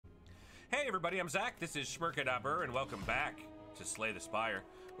Hey everybody, I'm Zach, this is schmerkadabur, and welcome back to Slay the Spire.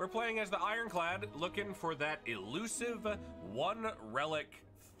 We're playing as the Ironclad, looking for that elusive one relic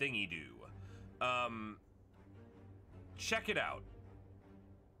thingy-do. Check it out.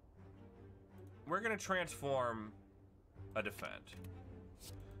 We're gonna transform a defend.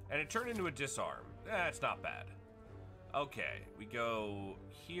 And it turned into a disarm. That's not bad. Okay, we go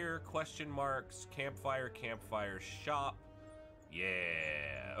here, question marks, campfire, campfire, shop.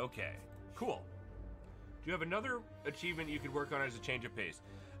 Yeah, okay, cool. Do you have another achievement you could work on as a change of pace?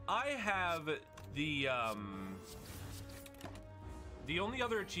 I have the only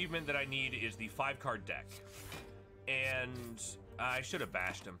other achievement that I need is the 5-card deck. And I should have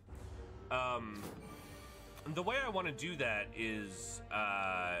bashed him. The way I want to do that is,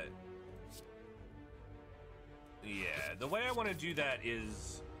 yeah, the way I want to do that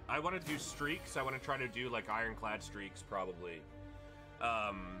is I want to do streaks. I want to try to do like ironclad streaks probably.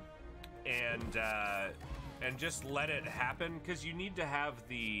 And just let it happen, because you need to have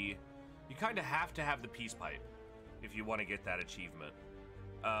the, you kind of have to have the peace pipe if you want to get that achievement.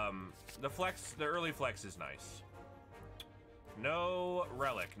 The early flex is nice. No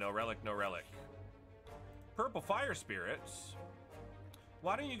relic, no relic, no relic. Purple fire spirits.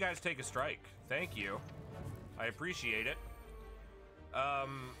 Why don't you guys take a strike? Thank you. I appreciate it.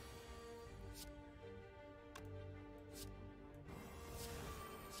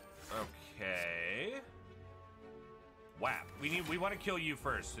 Okay. Whap. We want to kill you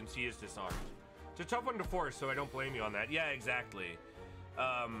first since he is disarmed. It's a tough one to force, so I don't blame you on that. Yeah, exactly.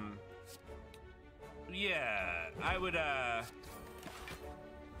 Yeah, I would,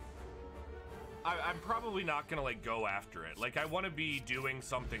 I'm probably not gonna like go after it. Like, I want to be doing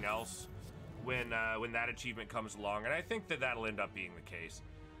something else when that achievement comes along, and I think that that'll end up being the case.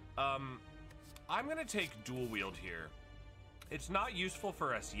 I'm gonna take dual wield here. It's not useful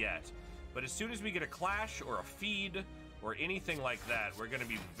for us yet, but as soon as we get a clash or a feed or anything like that, we're gonna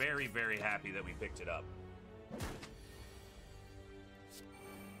be very, very happy that we picked it up.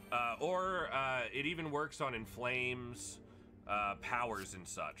 It even works on inflames, powers and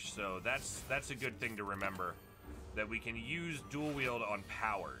such. So that's a good thing to remember, that we can use dual wield on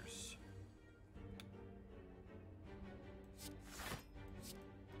powers.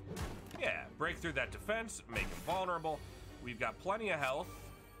 Yeah, break through that defense, make it vulnerable. We've got plenty of health,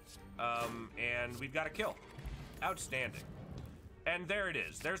 and we've got a kill. Outstanding. And there it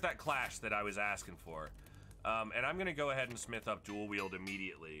is. There's that clash that I was asking for. And I'm gonna go ahead and smith up dual wield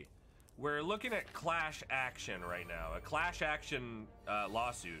immediately. We're looking at clash action right now. A clash action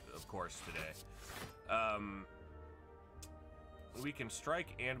lawsuit, of course, today. We can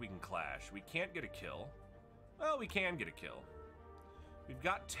strike and we can clash. We can't get a kill. Well, we can get a kill. We've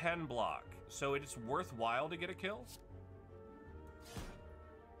got 10 block, so it's worthwhile to get a kill.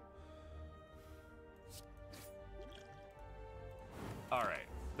 All right,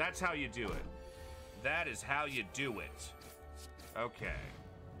 that's how you do it. That is how you do it. Okay.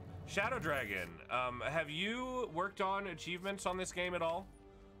 Shadow Dragon, have you worked on achievements on this game at all?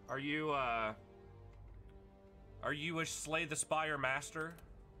 Are you a Slay the Spire master?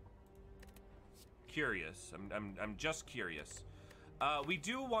 Curious. I'm just curious. We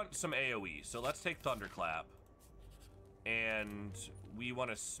do want some AoE, so let's take Thunderclap. And we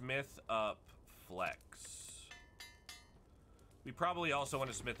want to smith up Flex. We probably also want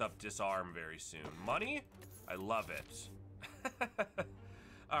to smith up Disarm very soon. Money? I love it.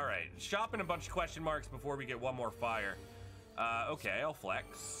 All right, shopping a bunch of question marks before we get one more fire. Okay, I'll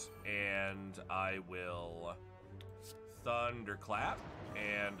flex, and I will Thunderclap,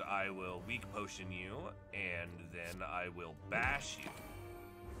 and I will weak potion you, and then I will bash you.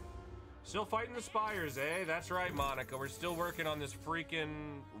 Still fighting the spires, eh? That's right, Monica. We're still working on this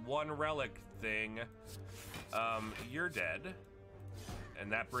freaking one relic thing. You're dead.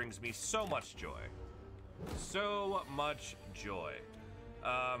 And that brings me so much joy. So much joy.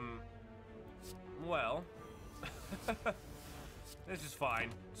 Well. This is fine.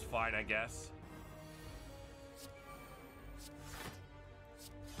 It's fine, I guess.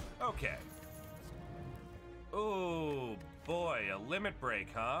 Okay. Oh, boy. A limit break,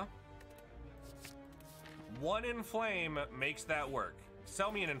 huh? One inflame makes that work.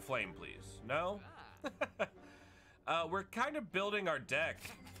 Sell me an inflame, please. No? We're kind of building our deck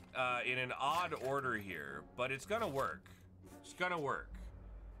in an odd order here, but it's gonna work. It's gonna work.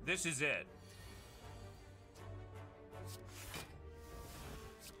 This is it.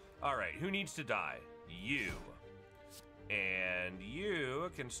 All right, who needs to die? You. And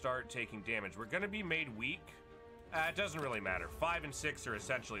you can start taking damage. We're gonna be made weak. It doesn't really matter. 5 and 6 are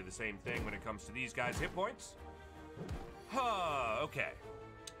essentially the same thing when it comes to these guys' hit points. Okay.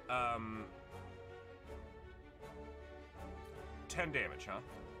 10 damage, huh?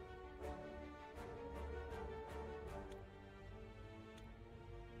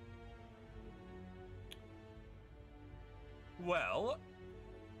 Well,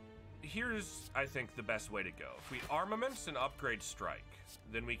 here's, I think, the best way to go. If we armaments and upgrade strike,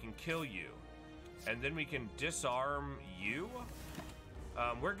 then we can kill you. And then we can disarm you.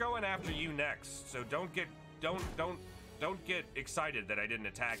 We're going after you next, so don't get excited that I didn't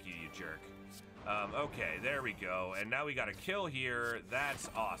attack you, you jerk. Okay, there we go. And now we got a kill here. That's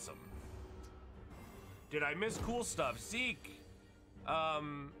awesome. Did I miss cool stuff? Zeke! I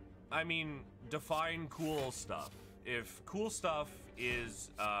mean, define cool stuff. If cool stuff is,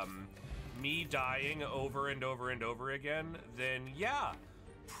 me dying over and over and over again, then yeah,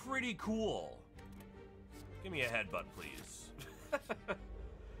 pretty cool. Give me a headbutt, please.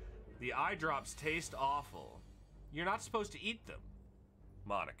 The eye drops taste awful. You're not supposed to eat them,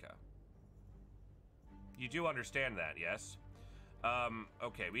 Monica. You do understand that, yes?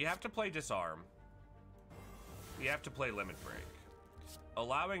 Okay, we have to play disarm. We have to play limit break,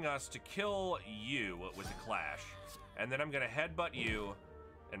 allowing us to kill you with a clash. And then I'm gonna headbutt you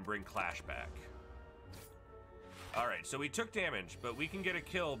and bring clash back. All right, so we took damage, but we can get a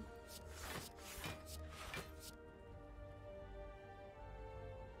kill.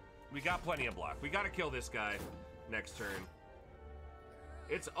 We got plenty of block. We gotta kill this guy next turn.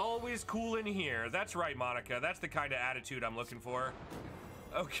 It's always cool in here. That's right, Monica. That's the kind of attitude I'm looking for.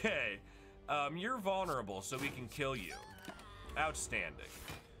 Okay, you're vulnerable, so we can kill you. Outstanding.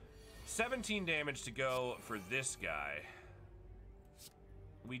 17 damage to go for this guy.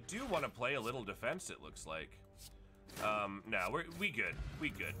 We do want to play a little defense, it looks like. No, we good. We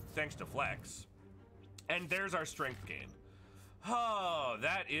good. Thanks to Flex. And there's our strength gain. Oh,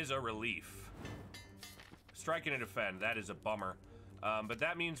 that is a relief. Strike and defend, that is a bummer. But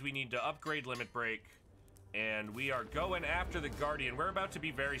that means we need to upgrade limit break. And we are going after the Guardian. We're about to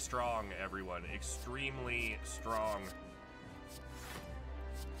be very strong, everyone. Extremely strong.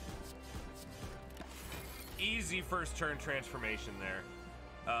 Easy first turn transformation there.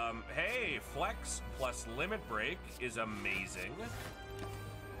 Hey, Flex plus limit break is amazing.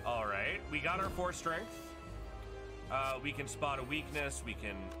 All right, we got our 4 strength. We can spot a weakness. We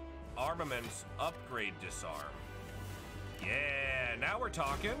can armaments upgrade disarm. Yeah, now we're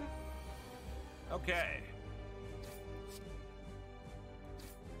talking. Okay.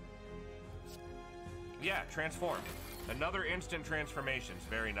 Yeah, transform. Another instant transformations.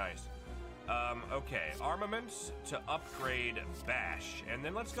 Very nice. Okay, armaments to upgrade bash, and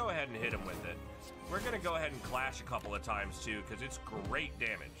then let's go ahead and hit him with it. We're gonna go ahead and clash a couple of times too, because it's great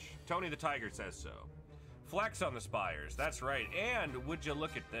damage. Tony the Tiger says so. Flex on the spires, that's right. And would you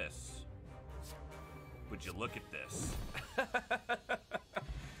look at this? Would you look at this?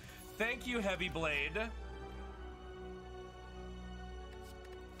 Thank you, Heavy Blade.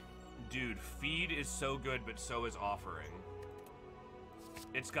 Dude, feed is so good, but so is offering.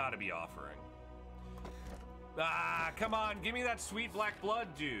 It's gotta be offering. Ah, come on, give me that sweet black blood,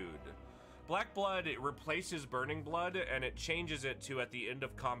 dude. Black blood, it replaces burning blood, and it changes it to, at the end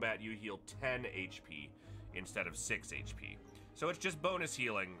of combat, you heal 10 HP instead of 6 HP. So it's just bonus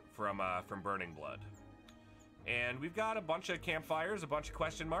healing from burning blood. And we've got a bunch of campfires, a bunch of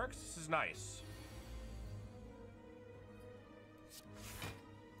question marks. This is nice.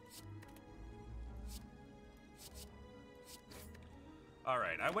 All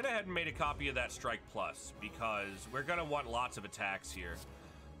right, I went ahead and made a copy of that Strike Plus because we're gonna want lots of attacks here.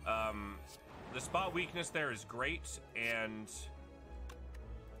 The spot weakness there is great, and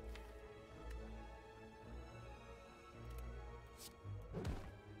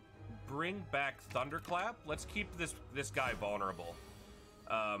bring back Thunderclap. Let's keep this guy vulnerable.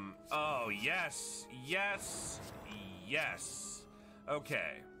 Oh yes, yes, yes.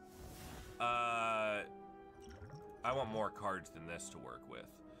 Okay. I want more cards than this to work with.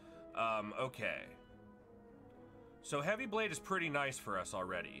 Okay. So Heavy Blade is pretty nice for us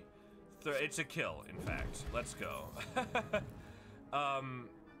already. It's a kill, in fact. Let's go.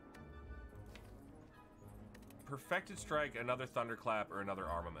 Perfected Strike, another Thunderclap, or another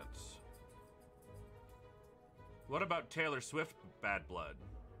Armaments. What about Taylor Swift Bad Blood?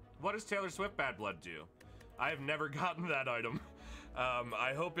 What does Taylor Swift Bad Blood do? I have never gotten that item.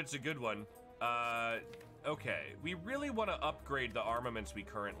 I hope it's a good one. Okay, we really want to upgrade the armaments we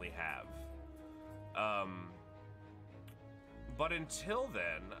currently have. But until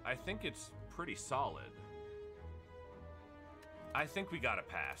then, I think it's pretty solid. I think we gotta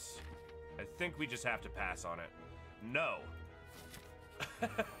pass. I think we just have to pass on it. No.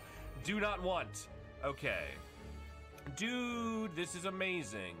 Do not want. Okay. Dude, this is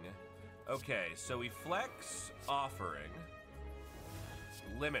amazing. Okay, so we flex offering,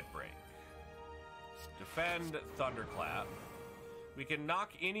 limit break, defend thunderclap. We can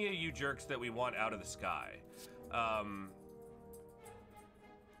knock any of you jerks that we want out of the sky.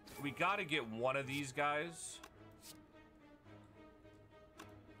 We gotta get one of these guys.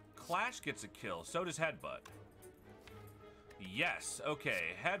 Clash gets a kill, so does Headbutt. Yes,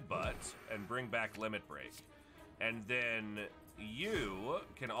 okay, Headbutt and bring back limit break. And then you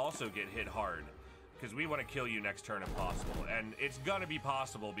can also get hit hard, because we want to kill you next turn if possible. And it's gonna be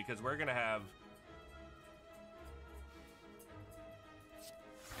possible because we're gonna have...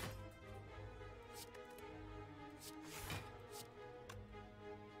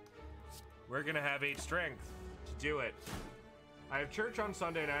 We're gonna have 8 strength to do it. I have church on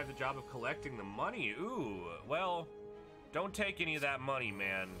Sunday and I have the job of collecting the money. Ooh, well, don't take any of that money,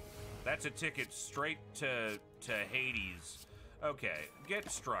 man. That's a ticket straight to Hades. Okay, get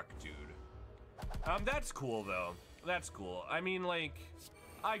struck, dude. That's cool, though. That's cool. I mean, like,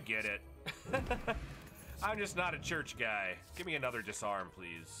 I get it. I'm just not a church guy. Give me another disarm,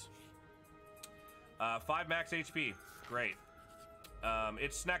 please. 5 max HP. Great.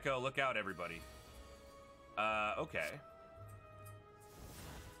 It's Snecko. Look out, everybody. Okay.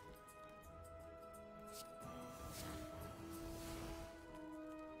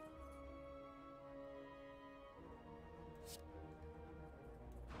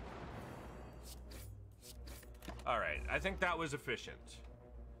 All right, I think that was efficient.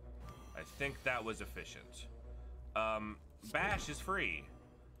 Bash is free.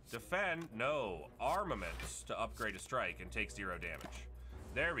 Defend, no. Armaments to upgrade a strike and take 0 damage.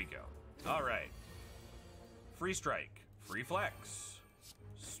 There we go. All right. Free strike, free flex,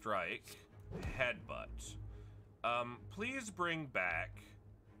 strike, headbutt. Please bring back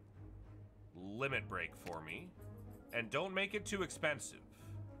limit break for me, and don't make it too expensive.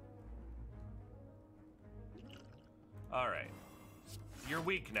 All right. You're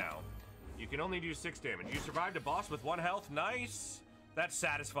weak now. You can only do 6 damage. You survived a boss with 1 health. Nice. That's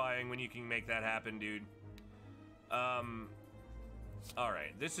satisfying when you can make that happen, dude. All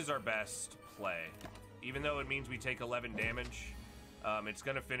right. This is our best play. Even though it means we take 11 damage, it's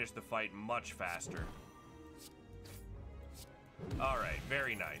gonna finish the fight much faster. All right.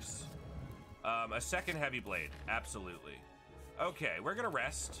 Very nice. A second heavy blade. Absolutely. Okay. We're gonna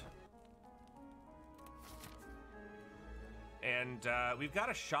rest. And we've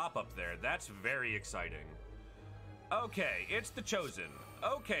got a shop up there. That's very exciting. Okay, it's the Chosen.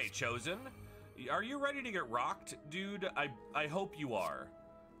 Okay, Chosen. Are you ready to get rocked, dude? I hope you are.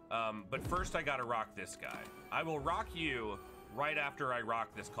 But first I gotta rock this guy. I will rock you right after I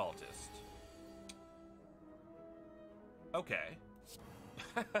rock this cultist. Okay.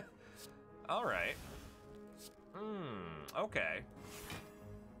 Alright. Okay.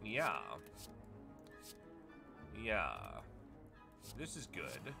 Yeah. Yeah. This is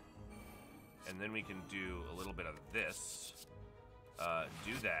good. And then we can do a little bit of this.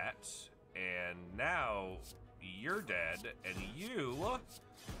 Do that. And now you're dead, and you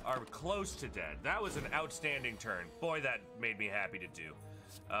are close to dead. That was an outstanding turn. Boy, that made me happy to do.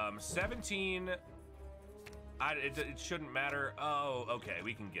 17. It shouldn't matter. Oh, okay,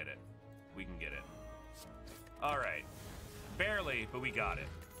 we can get it. We can get it. All right. Barely, but we got it.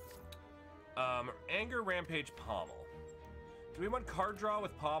 Anger, Rampage, Pommel. Do we want card draw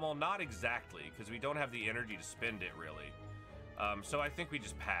with Pommel? Not exactly, because we don't have the energy to spend it, really. So I think we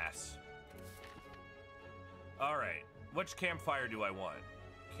just pass. All right. Which campfire do I want?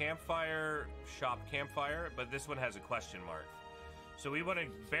 Campfire, shop campfire, but this one has a question mark. So we want to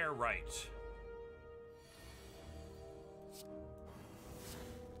bear right.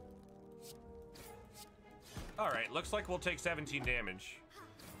 All right, looks like we'll take 17 damage.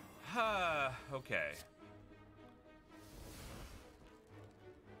 Okay.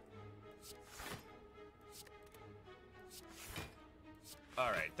 All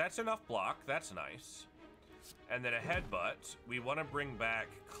right, that's enough block. That's nice. And then a headbutt. We want to bring back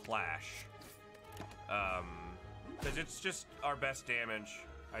Clash. Because it's just our best damage,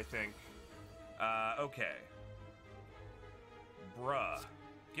 I think. Okay. Bruh.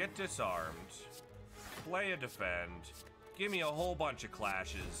 Get disarmed. Play a defend. Give me a whole bunch of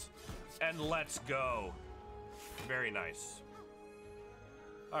clashes. And let's go. Very nice.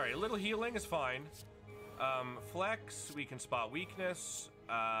 Alright, a little healing is fine. Flex, we can spot weakness.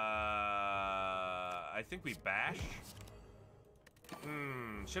 I think we bash.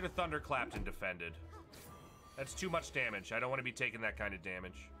 Should have thunderclapped and defended. That's too much damage. I don't want to be taking that kind of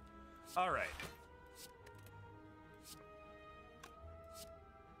damage. Alright.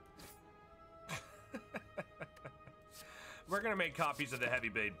 We're gonna make copies of the Heavy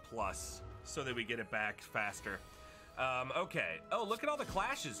Blade Plus so that we get it back faster. Okay. Oh, look at all the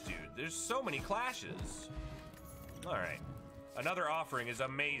clashes, dude. There's so many clashes. All right. Another offering is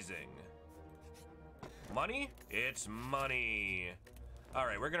amazing. Money? It's money. All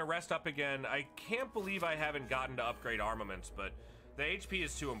right, we're gonna rest up again. I can't believe I haven't gotten to upgrade armaments, but the HP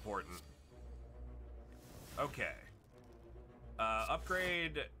is too important. Okay.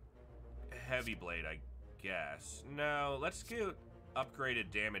 Upgrade Heavy Blade, I guess. No, let's get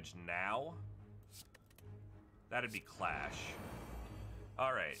upgraded damage now. That'd be Clash.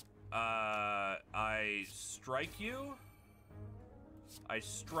 All right. I strike you. I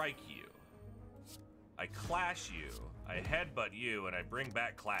strike you. I clash you. I headbutt you, and I bring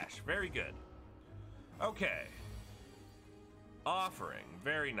back Clash. Very good. Okay. Offering.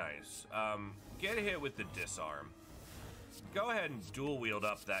 Very nice. Get hit with the disarm. Go ahead and dual wield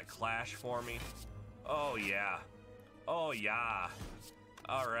up that Clash for me. Oh, yeah. Oh, yeah.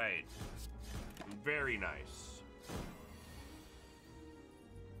 All right. Very nice.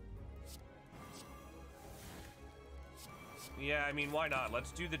 Yeah, I mean, why not?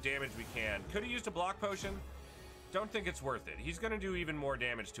 Let's do the damage we can. Could have used a block potion. Don't think it's worth it. He's gonna do even more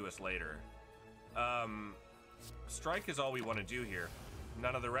damage to us later. Strike is all we want to do here.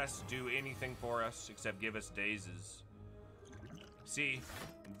 None of the rest do anything for us except give us dazes. See,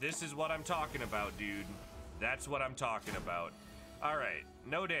 this is what I'm talking about, dude. That's what I'm talking about. All right,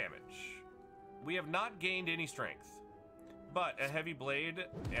 no damage. We have not gained any strength, but a heavy blade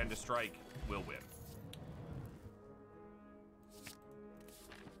and a strike will win.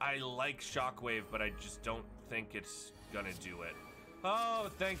 I like Shockwave, but I just don't think it's gonna do it.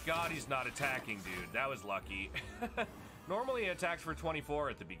 Oh, thank God he's not attacking, dude. That was lucky. Normally he attacks for 24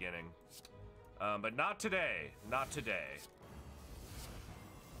 at the beginning. But not today. Not today.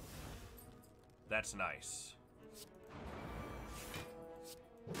 That's nice.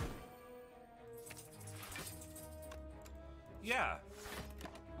 Yeah.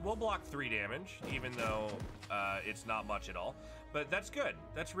 We'll block 3 damage, even though it's not much at all. But that's good.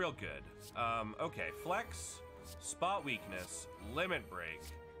 That's real good. Okay, Flex, Spot Weakness, Limit Break,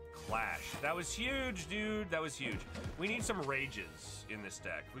 Clash. That was huge, dude. That was huge. We need some rages in this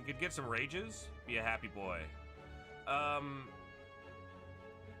deck. If we could get some rages, be a happy boy. I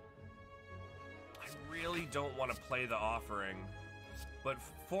really don't want to play the offering, but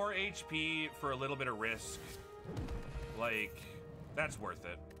 4 HP for a little bit of risk, like, that's worth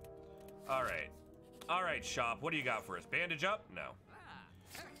it. All right. All right, shop. What do you got for us? Bandage up? No.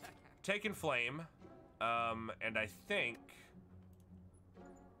 Taken Flame. And I think...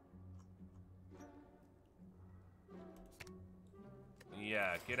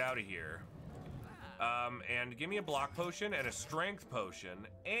 Yeah, get out of here. And give me a block potion and a strength potion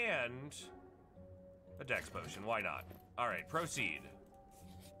and a dex potion. Why not? All right, proceed.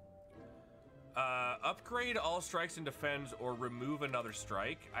 Upgrade all strikes and defends or remove another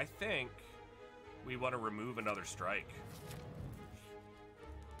strike. I think we want to remove another strike.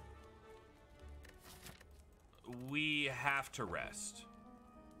 We have to rest.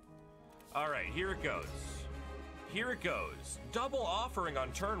 All right, here it goes. Here it goes. Double offering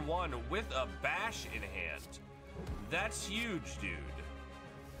on turn 1 with a bash in hand. That's huge, dude.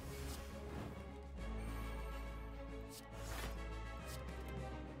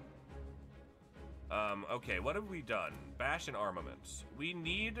 Okay, what have we done? Bash and armaments. We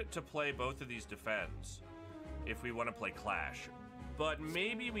need to play both of these defends if we want to play Clash. But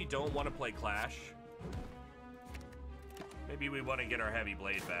maybe we don't want to play Clash. Maybe we want to get our heavy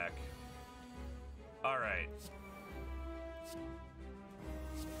blade back. All right.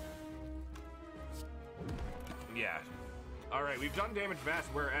 Yeah. All right, we've done damage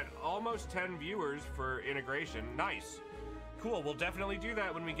vast. We're at almost 10 viewers for integration. Nice. Cool, we'll definitely do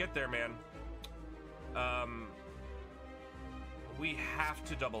that when we get there, man. We have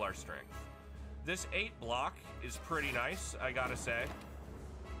to double our strength. This 8 block is pretty nice, I gotta say.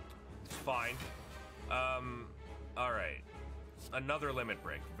 It's fine. All right. Another limit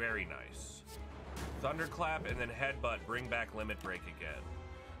break, very nice. Thunderclap and then headbutt, bring back limit break again.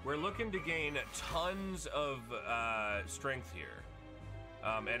 We're looking to gain tons of strength here,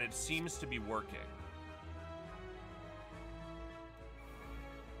 and it seems to be working.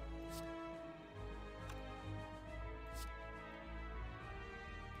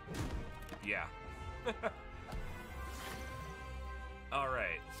 Yeah. All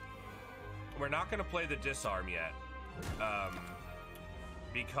right. We're not going to play the disarm yet,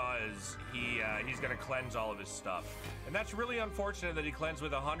 because he's going to cleanse all of his stuff. And that's really unfortunate that he cleansed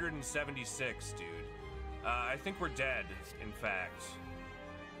with 176, dude. I think we're dead, in fact.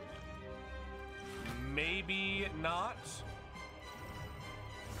 Maybe not.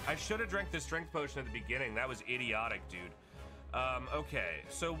 I should have drank the strength potion at the beginning. That was idiotic, dude. Okay,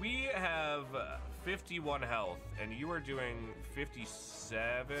 so we have 51 health, and you are doing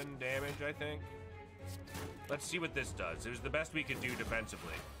 57 damage, I think. Let's see what this does. It was the best we could do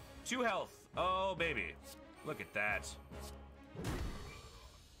defensively. 2 health. Oh, baby. Look at that.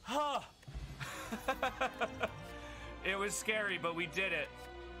 Huh. It was scary, but we did it.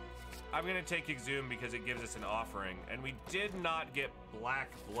 I'm gonna take Exhume because it gives us an offering, and we did not get black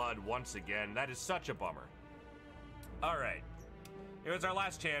blood once again. That is such a bummer. All right. It was our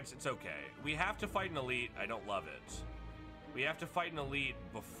last chance. It's okay. We have to fight an elite. I don't love it. We have to fight an elite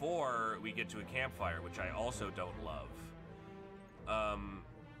before we get to a campfire, which I also don't love.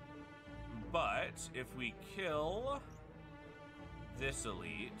 But if we kill this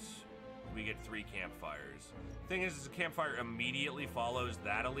elite, we get 3 campfires. Thing is, the campfire immediately follows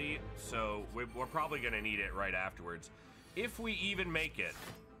that elite, so we're probably gonna need it right afterwards. If we even make it,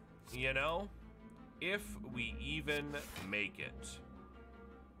 you know? If we even make it.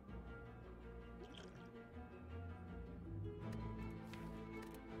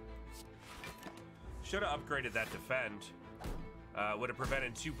 Should have upgraded that defend. Would have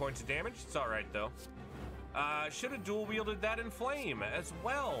prevented 2 points of damage. It's all right though. Should have dual wielded that inflame as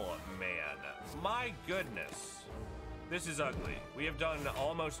well, man. My goodness. This is ugly. We have done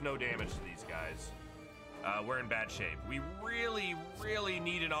almost no damage to these guys. We're in bad shape. We really, really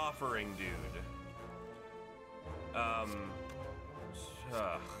need an offering, dude. All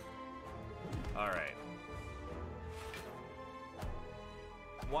right.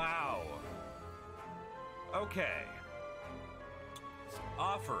 Wow. Okay.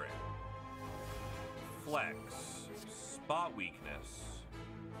 Offering. Flex. Spot weakness.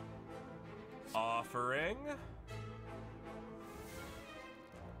 Offering.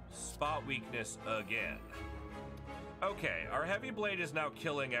 Spot weakness again. Okay, our heavy blade is now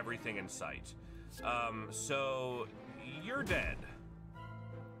killing everything in sight. So you're dead.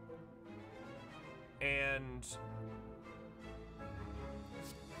 And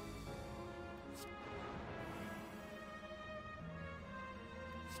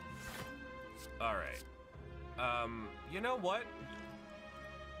all right. You know what?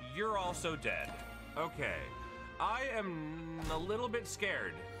 You're also dead. Okay. I am a little bit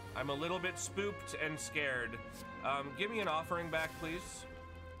scared. I'm a little bit spooked and scared. Give me an offering back, please.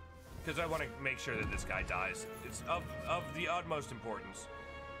 Because I want to make sure that this guy dies. It's of the utmost importance.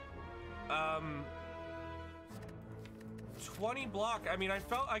 20 block. I mean,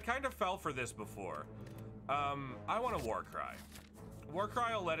 I kind of fell for this before. I want a war cry. War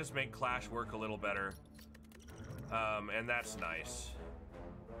cry will let us make Clash work a little better. And that's nice.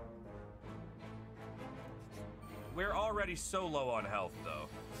 We're already so low on health, though.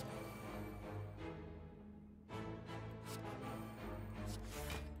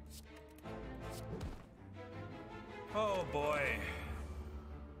 Oh boy.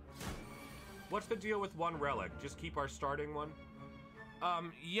 What's the deal with one relic? Just keep our starting one?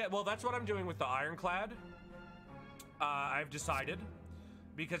 Yeah, well, that's what I'm doing with the Ironclad. I've decided.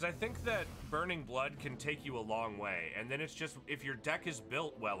 Because I think that Burning Blood can take you a long way. And then it's just, if your deck is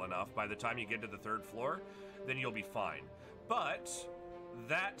built well enough by the time you get to the 3rd floor, then you'll be fine. But,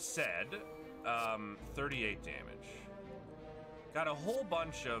 that said, 38 damage. Got a whole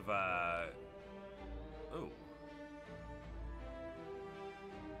bunch of, ooh.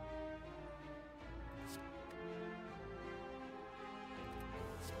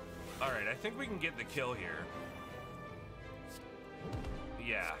 Alright, I think we can get the kill here.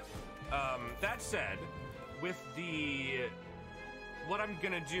 Yeah. That said, with the... What I'm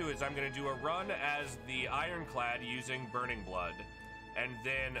gonna do is I'm gonna do a run as the Ironclad using Burning Blood, and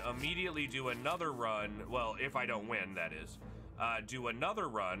then immediately do another run, well, if I don't win, that is. Do another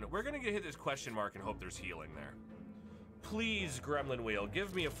run. We're gonna hit this question mark and hope there's healing there. Please, Gremlin Wheel,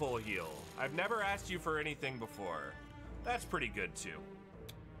 give me a full heal. I've never asked you for anything before. That's pretty good, too.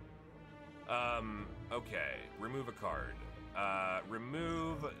 Okay. Remove a card.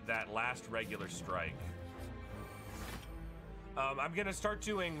 Remove that last regular strike. I'm gonna start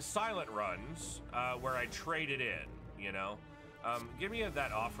doing silent runs, where I trade it in, you know? Give me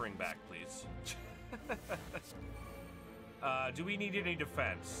that offering back, please. Do we need any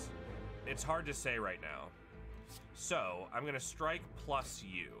defense? It's hard to say right now. So, I'm gonna strike plus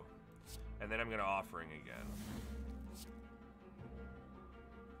you. And then I'm gonna offering again.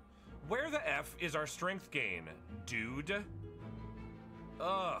 Where the F is our strength gain, dude?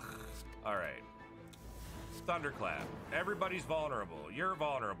 Ugh. Alright. Thunderclap. Everybody's vulnerable. You're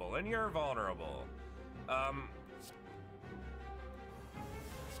vulnerable, and you're vulnerable.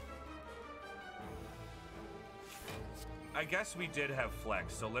 I guess we did have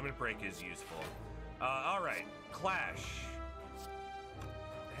flex, so limit break is useful. All right, clash.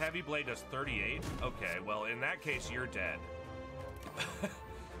 Heavy blade does 38. Okay, well, in that case, you're dead.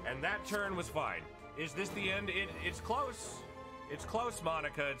 And that turn was fine. Is this the end? It's close. It's close,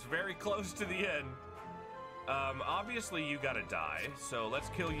 Monica. It's very close to the end. Obviously you gotta die, so let's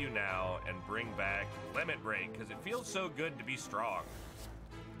kill you now and bring back limit break, because it feels so good to be strong.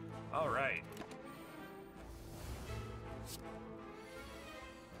 All right.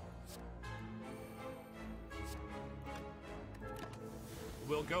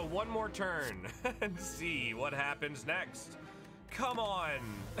 We'll go one more turn and see what happens next. Come on.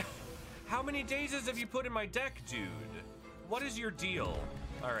 How many dazes have you put in my deck, dude? What is your deal?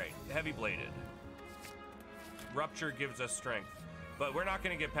 All right, heavy bladed. Rupture gives us strength, but we're not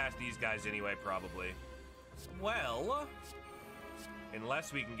gonna get past these guys anyway, probably. Well,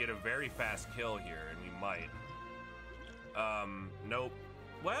 unless we can get a very fast kill here, and we might. Nope.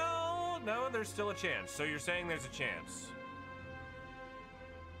 Well, no, there's still a chance. So you're saying there's a chance.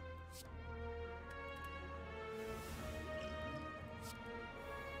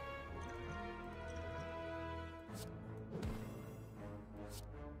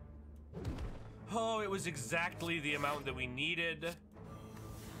 Oh, it was exactly the amount that we needed.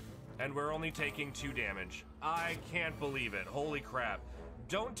 And we're only taking 2 damage. I can't believe it. Holy crap.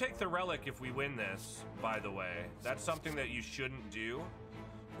 Don't take the relic if we win this, by the way. That's something that you shouldn't do.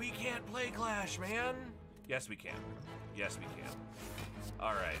 We can't play Clash, man. Yes, we can. Yes, we can.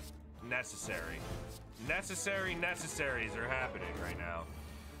 All right. Necessary. Necessaries are happening right now.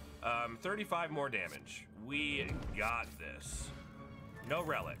 35 more damage. We got this. No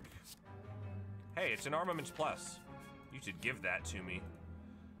relic. Hey, it's an armaments plus. You should give that to me.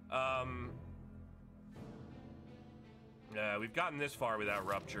 We've gotten this far without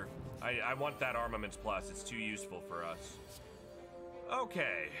rupture. I want that armaments plus. It's too useful for us.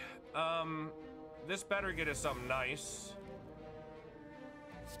 Okay. This better get us something nice.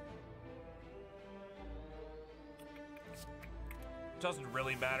 Doesn't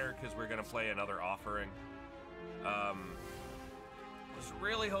really matter because we're gonna play another offering. Was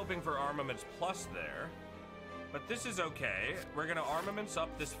really hoping for armaments plus there, but this is okay. We're gonna armaments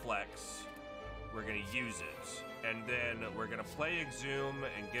up this flex. We're gonna use it, and then we're gonna play Exhume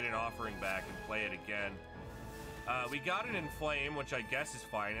and get an offering back and play it again. We got an Inflame, which I guess is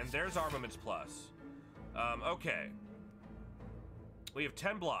fine, and there's armaments plus. Okay. We have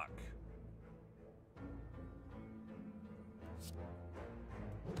 10 block.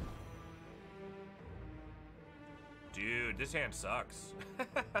 Dude, this hand sucks.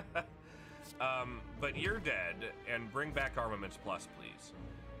 But you're dead, and bring back armaments plus, please.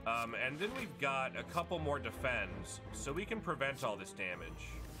 And then we've got a couple more defends, so we can prevent all this damage.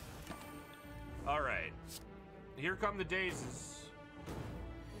 All right, here come the dazes.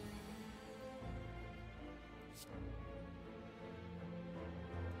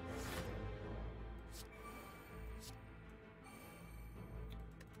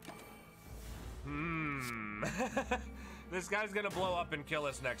 This guy's gonna blow up and kill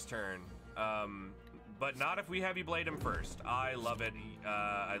us next turn. But not if we heavy blade him first. I love it.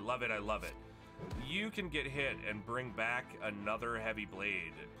 I love it. I love it. You can get hit and bring back another heavy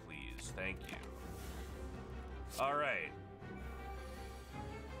blade, please. Thank you. All right.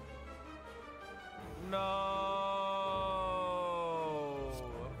 No.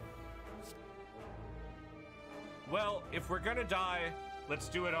 Well, if we're gonna die, let's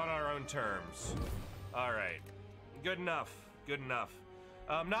do it on our own terms. All right. Good enough. Good enough.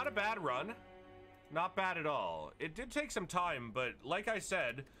 Not a bad run. Not bad at all. It did take some time, but like I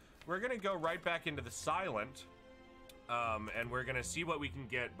said, we're gonna go right back into the silent, and we're gonna see what we can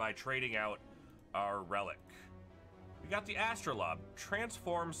get by trading out our relic. We got the Astrolabe.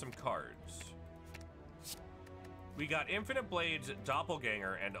 Transform some cards. We got Infinite Blades,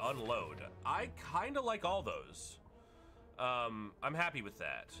 Doppelganger, and Unload. I kind of like all those. I'm happy with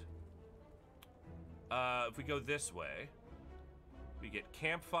that. If we go this way, we get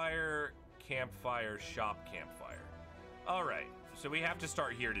Campfire, Campfire, Shop, Campfire. All right, so we have to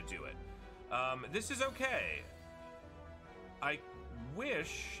start here to do it. This is okay. I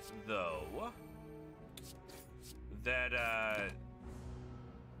wish, though, that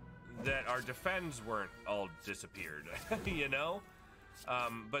that our defends weren't all disappeared, you know?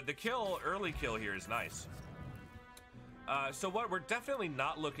 But the early kill here is nice. So we're definitely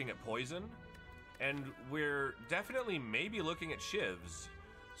not looking at poison, and we're definitely maybe looking at shivs.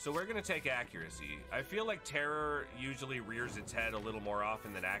 So we're gonna take accuracy. I feel like terror usually rears its head a little more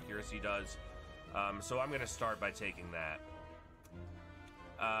often than accuracy does. So I'm gonna start by taking that.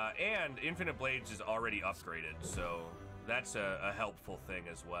 And Infinite Blades is already upgraded, so That's a helpful thing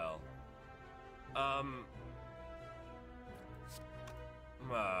as well. All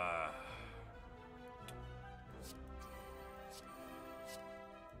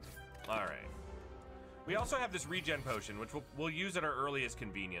right. We also have this regen potion, which we'll use at our earliest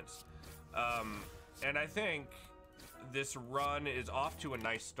convenience. And I think this run is off to a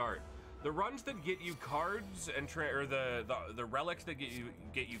nice start. The runs that get you cards and the relics that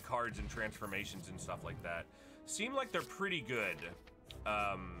get you cards and transformations and stuff like that seem like they're pretty good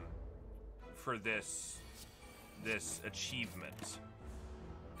for this achievement,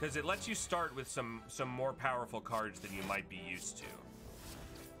 because it lets you start with some more powerful cards than you might be used to.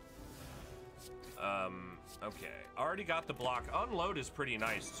 Okay, already got the block. Unload is pretty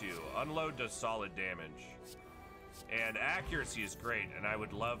nice too. Unload does solid damage. And accuracy is great, and I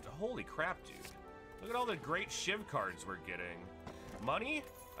would love to... Holy crap, dude. Look at all the great Shiv cards we're getting. Money?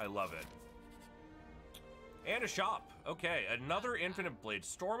 I love it. And a shop. Okay, another Infinite Blade.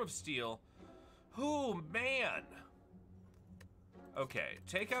 Storm of Steel. Oh, man. Okay,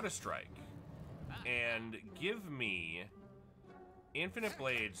 take out a strike. And give me Infinite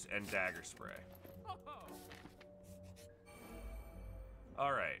Blades and Dagger Spray.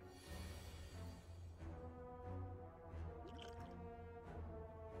 All right.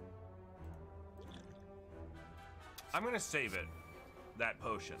 I'm gonna save it, that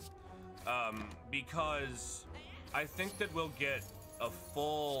potion, because I think that we'll get a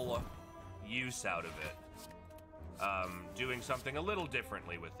full use out of it, doing something a little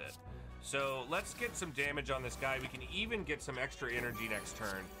differently with it. So let's get some damage on this guy. We can even get some extra energy next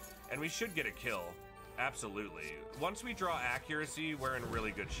turn, and we should get a kill. Absolutely. Once we draw accuracy, we're in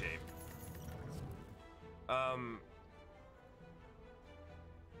really good shape.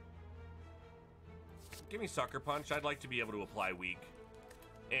 Give me Sucker Punch. I'd like to be able to apply weak.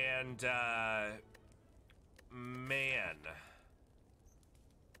 And, man.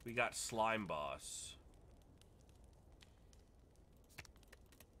 We got Slime Boss.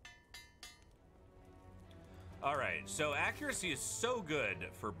 Alright, so accuracy is so good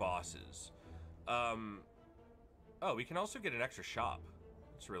for bosses. Oh, we can also get an extra shop.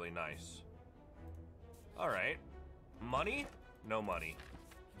 It's really nice. Alright. Money? No money.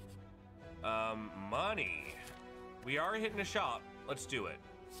 Money. We are hitting a shop. Let's do it.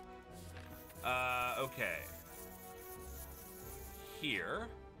 Okay. Here.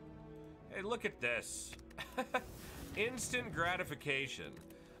 Hey, look at this. Instant gratification.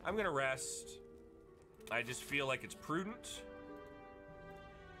 I'm gonna rest. I just feel like it's prudent.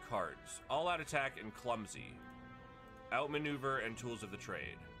 Cards. All-out attack and clumsy. Outmaneuver and tools of the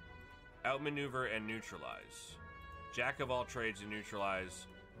trade. Outmaneuver and neutralize. Jack of all trades and neutralize.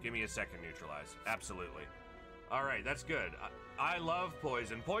 Give me a second neutralize. Absolutely. All right, that's good. I love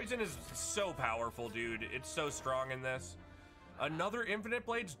poison. Poison is so powerful, dude. It's so strong in this. Another Infinite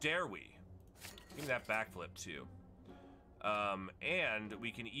Blades? Dare we? Give me that backflip, too. And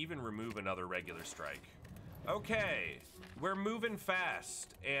we can even remove another regular strike. Okay, we're moving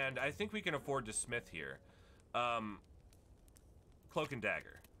fast, and I think we can afford to smith here. Cloak and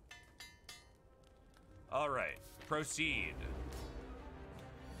Dagger. All right, proceed.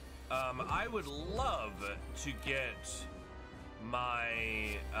 I would love to get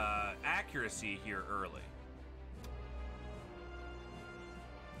my accuracy here early.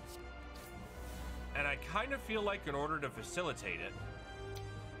 And I kind of feel like in order to facilitate it,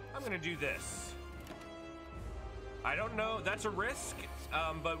 I'm gonna do this. I don't know, that's a risk,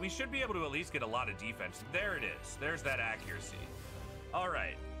 but we should be able to at least get a lot of defense. There it is, there's that accuracy. All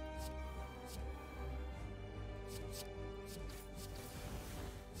right.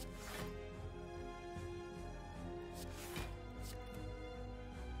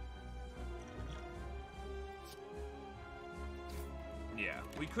 Yeah,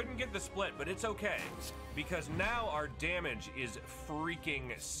 we couldn't get the split, but it's okay, because now our damage is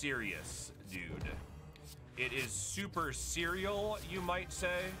freaking serious, dude. It is super serial, you might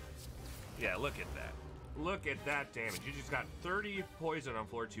say. Yeah, look at that. Look at that damage. You just got 30 poison on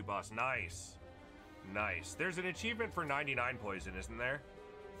floor 2 boss. Nice. Nice. There's an achievement for 99 poison, isn't there?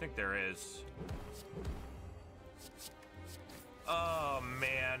 I think there is. Oh,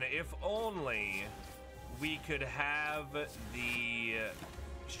 man. If only we could have the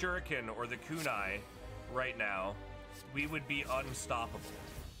shuriken or the kunai right now, we would be unstoppable.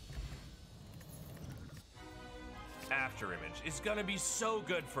 After image is gonna be so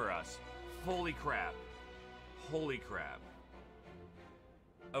good for us. Holy crap. Holy crap.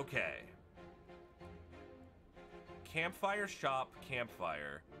 Okay. Campfire, shop,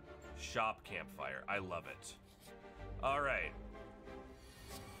 campfire. Shop, campfire. I love it. All right.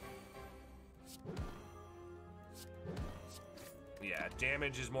 Yeah,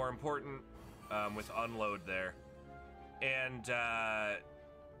 damage is more important with unload there. And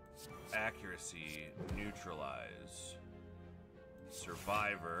accuracy, neutralize,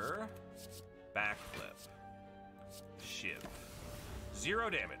 survivor, backflip, shiv. 0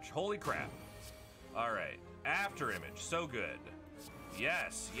 damage, holy crap. All right, after image, so good.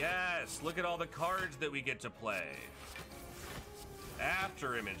 Yes, yes, look at all the cards that we get to play.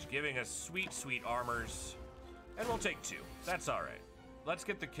 After image, giving us sweet, sweet armors. And we'll take 2, that's all right. Let's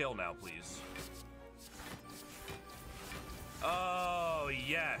get the kill now, please. Oh,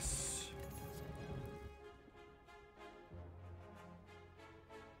 yes.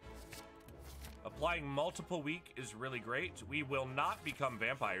 Applying multiple weak is really great. We will not become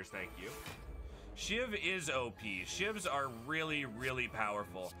vampires, thank you. Shiv is OP. Shivs are really, really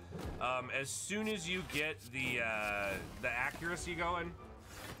powerful. As soon as you get the accuracy going,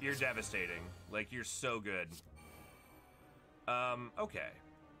 you're devastating. Like, you're so good. Okay.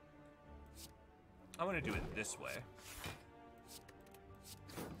 I'm gonna do it this way.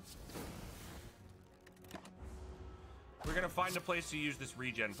 We're gonna find a place to use this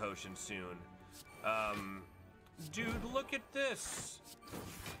regen potion soon. Dude, look at this.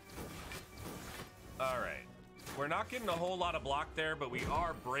 All right. We're not getting a whole lot of block there, but we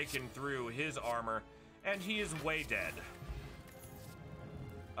are breaking through his armor, and he is way dead.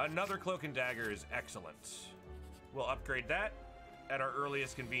 Another cloak and dagger is excellent. We'll upgrade that at our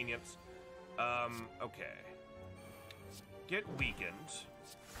earliest convenience. Okay. Get weakened.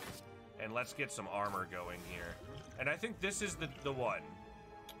 And let's get some armor going here. And I think this is the one.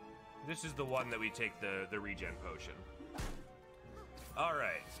 This is the one that we take the regen potion. All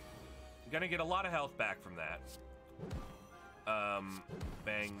right. Gonna get a lot of health back from that.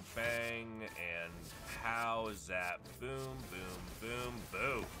 Bang, bang, and how's that? Boom, boom, boom,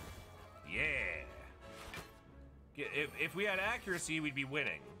 boom. Yeah. If we had accuracy, we'd be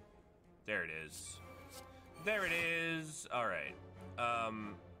winning. There it is. There it is. All right.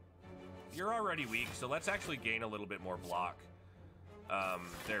 You're already weak, so let's actually gain a little bit more block.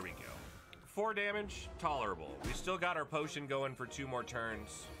 There we go. 4 damage, tolerable. We still got our potion going for 2 more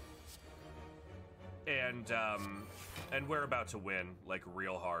turns. And we're about to win, like,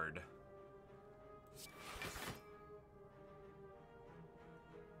 real hard.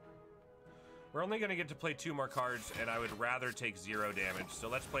 We're only gonna get to play 2 more cards, and I would rather take 0 damage, so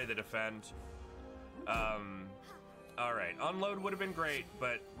let's play the defend. Alright, unload would have been great,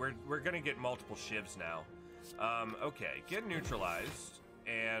 but we're gonna get multiple shivs now. Okay, get neutralized,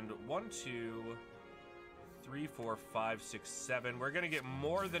 and 1, 2, 3, 4, 5, 6, 7. We're gonna get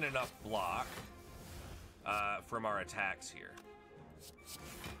more than enough block from our attacks here.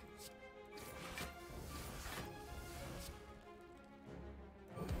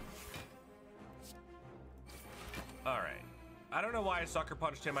 All right. I don't know why I sucker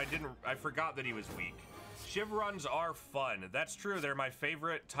punched him. I forgot that he was weak. Shiv runs are fun. That's true. They're my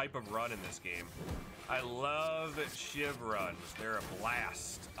favorite type of run in this game. I love Shiv runs. They're a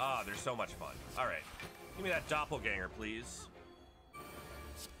blast. Ah, they're so much fun. All right. Give me that doppelganger, please.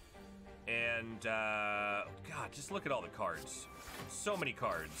 And, God, just look at all the cards. So many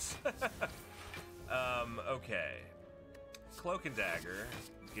cards. Okay. Cloak and Dagger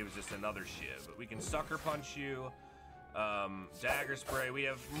gives us another shiv. We can sucker punch you. Dagger spray. We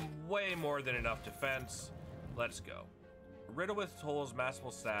have way more than enough defense. Let's go. Riddle with holes,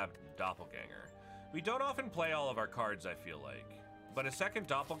 massive stab, doppelganger. We don't often play all of our cards, I feel like. But a second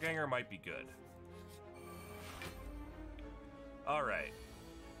doppelganger might be good. All right.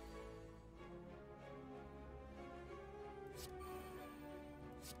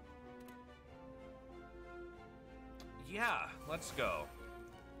 Yeah, let's go.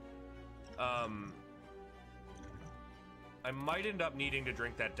 I might end up needing to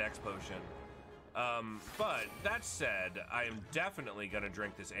drink that Dex potion. But that said, I am definitely gonna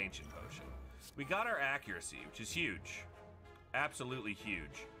drink this Ancient potion. We got our accuracy, which is huge. Absolutely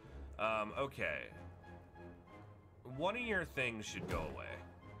huge. Okay. One of your things should go away.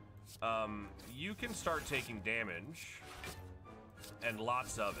 You can start taking damage, and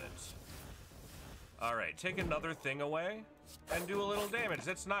lots of it. All right, take another thing away and do a little damage.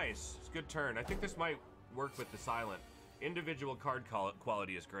 That's nice. It's a good turn. I think this might work with the silent. Individual card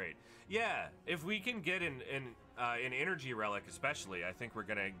quality is great. Yeah, if we can get in Energy Relic especially, I think we're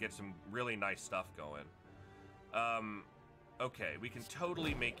gonna get some really nice stuff going. Okay, we can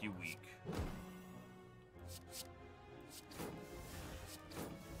totally make you weak.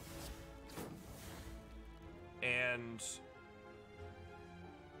 And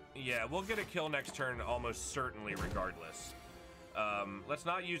yeah, we'll get a kill next turn almost certainly regardless. Let's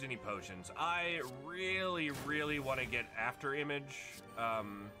not use any potions. I really, really want to get after image.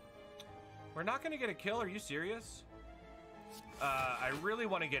 We're not going to get a kill. Are you serious? I really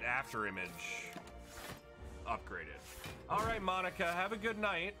want to get after image upgraded. All right, Monica, have a good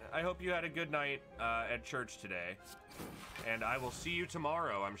night. I hope you had a good night at church today. And I will see you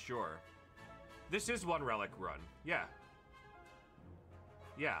tomorrow, I'm sure. This is one relic run. Yeah.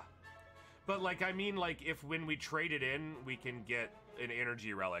 Yeah. But, like, I mean, like, if when we trade it in, we can get an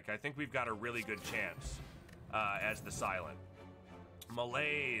energy relic, I think we've got a really good chance as the Silent.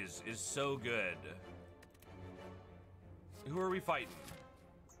 Malaise is so good. Who are we fighting?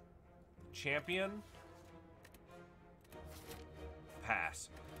 Champion? Pass.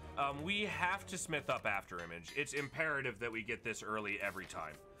 We have to smith up after image. It's imperative that we get this early every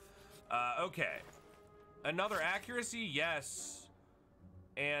time. Okay. Another accuracy? Yes.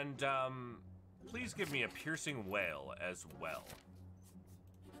 And, please give me a piercing wail as well.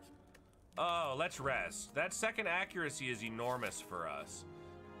 Oh, let's rest. That second accuracy is enormous for us.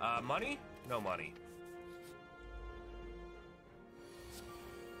 Money? No money.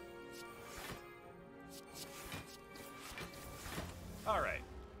 All right.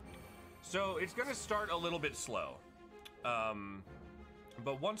 So it's gonna start a little bit slow.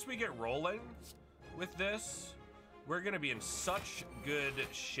 But once we get rolling with this, we're gonna be in such good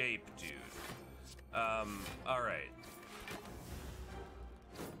shape, dude. All right.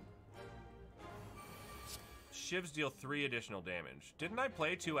 Shivs deal 3 additional damage. Didn't I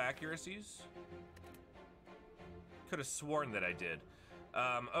play 2 accuracies? Could have sworn that I did.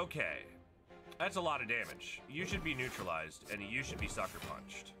 Okay. That's a lot of damage. You should be neutralized, and you should be sucker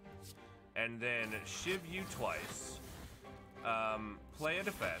punched. And then shiv you twice. Play a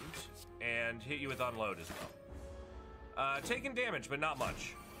defend, and hit you with unload as well. Taking damage, but not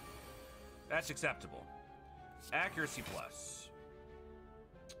much. That's acceptable. Accuracy plus.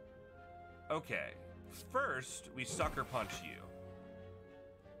 Okay. First, we sucker punch you.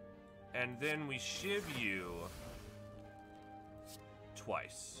 And then we shiv you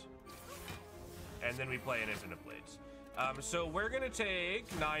twice. And then we play an Infinite Blades. So we're gonna take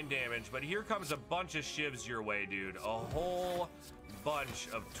 9 damage, but here comes a bunch of shivs your way, dude. A whole bunch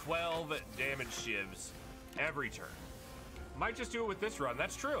of 12 damage shivs every turn. Might just do it with this run.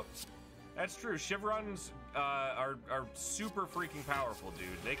 That's true. That's true. Shiv runs are super freaking powerful, dude.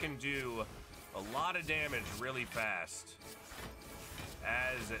 They can do a lot of damage really fast,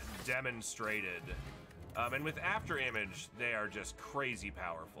 as demonstrated. And with after image, they are just crazy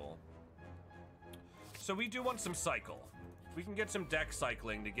powerful. So we do want some cycle. We can get some deck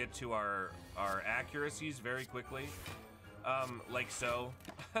cycling to get to our accuracies very quickly. Like so.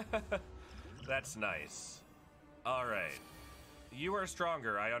 That's nice. All right. You are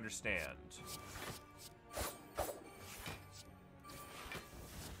stronger, I understand.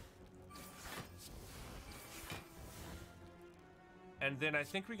 And then I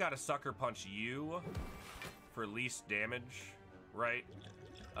think we gotta sucker punch you for least damage, right?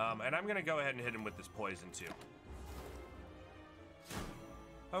 And I'm gonna go ahead and hit him with this poison too.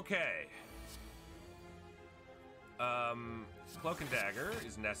 Okay. Cloak and Dagger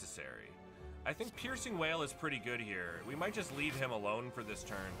is necessary. I think Piercing Wail is pretty good here. We might just leave him alone for this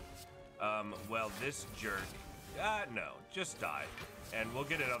turn. Well, this jerk... no, just die. And we'll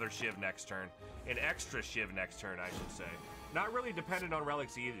get another Shiv next turn. An extra Shiv next turn, I should say. Not really dependent on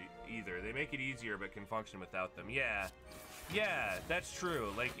relics either. They make it easier, but can function without them. Yeah. Yeah, that's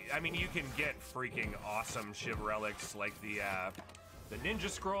true. Like, I mean, you can get freaking awesome Shiv relics, like the Ninja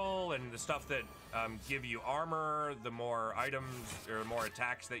Scroll and the stuff that give you armor, the more items or more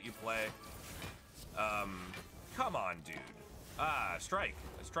attacks that you play. Come on, dude. Strike.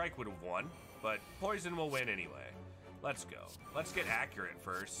 A strike would have won, but poison will win anyway. Let's go. Let's get accurate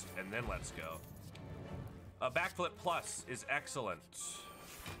first, and then let's go. Backflip plus is excellent.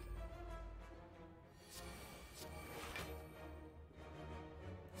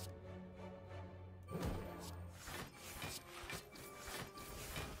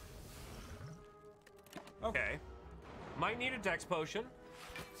 Okay. Might need a dex potion,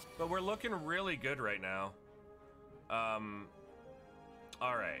 but we're looking really good right now.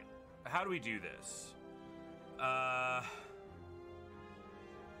 Alright. How do we do this? I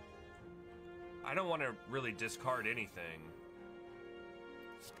don't want to really discard anything,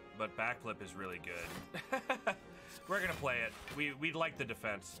 but backflip is really good. We're gonna play it. We'd like the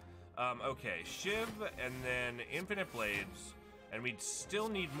defense. Okay, Shiv and then Infinite Blades, and we'd still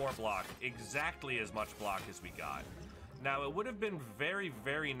need more block, exactly as much block as we got. Now, it would have been very,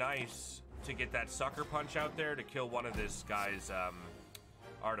 very nice to get that Sucker Punch out there to kill one of this guy's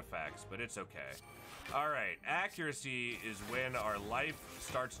artifacts, but it's okay. All right, accuracy is when our life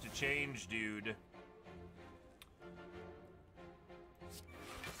starts to change, dude.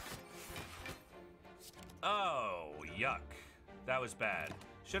 Oh, yuck. That was bad.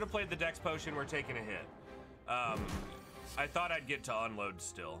 Should have played the Dex potion. We're taking a hit. I thought I'd get to unload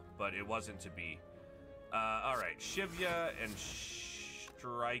still, but it wasn't to be. All right, Shivya and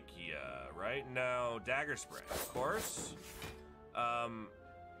Strikia, right? No, Dagger Spray, of course.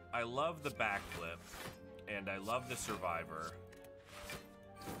 I love the backflip, and I love the Survivor,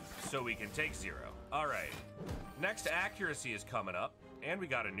 so we can take 0. All right, next accuracy is coming up, and we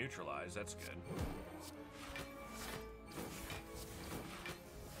got a neutralize. That's good.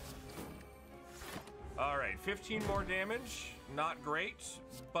 All right, 15 more damage. Not great,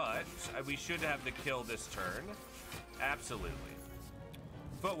 but we should have the kill this turn. Absolutely.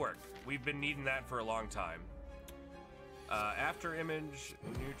 Footwork. We've been needing that for a long time. After image,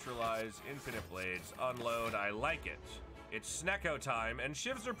 neutralize, infinite blades, unload. I like it. It's Snecko time, and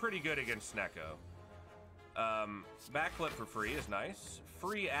shivs are pretty good against Snecko. Backflip for free is nice.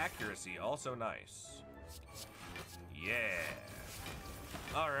 Free accuracy, also nice. Yeah.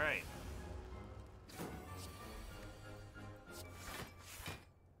 All right.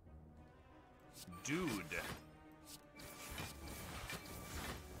 Dude.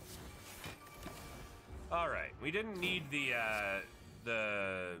 All right, we didn't need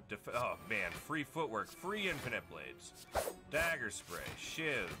oh man, free footwork, free infinite blades, dagger spray,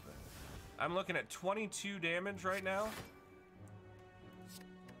 shiv. I'm looking at 22 damage right now.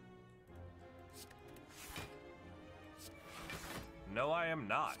 No, I am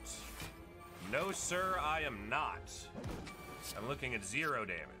not. No, sir, I am not. I'm looking at 0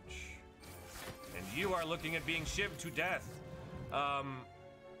 damage. And you are looking at being shivved to death.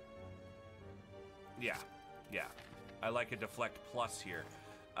 Yeah. I like a deflect plus here.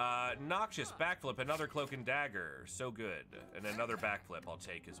 Noxious, backflip, another cloak and dagger. So good. And another backflip I'll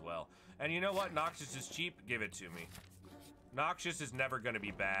take as well. And you know what? Noxious is cheap. Give it to me. Noxious is never going to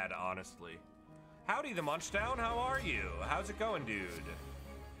be bad, honestly. Howdy, the Munchdown. How are you? How's it going, dude?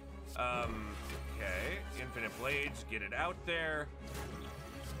 Okay. Infinite blades. Get it out there.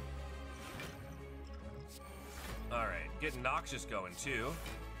 Alright, getting Noxious going too.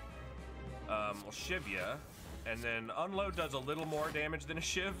 We'll shiv ya. And then unload does a little more damage than a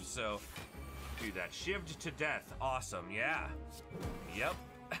shiv, so do that. Shivved to death. Awesome, yeah. Yep.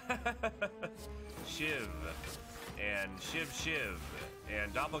 Shiv. And shiv.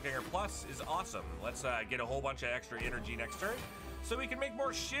 And Doppelganger Plus is awesome. Let's get a whole bunch of extra energy next turn so we can make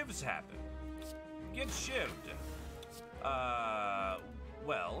more shivs happen. Get shivved.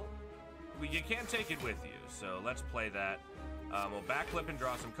 Well, you can't take it with you, so let's play that. We'll backflip and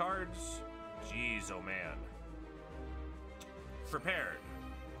draw some cards. Jeez, oh man. Prepared.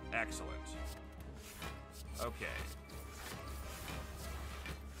 Excellent. Okay.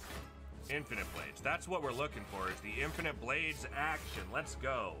 Infinite blades. That's what we're looking for, is the infinite blades action. Let's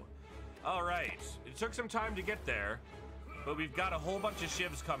go. All right. It took some time to get there, but we've got a whole bunch of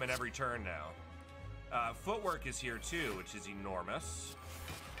shivs coming every turn now. Footwork is here too, which is enormous.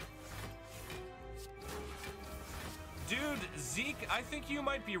 Dude, Zeke, I think you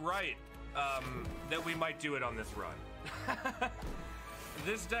might be right that we might do it on this run.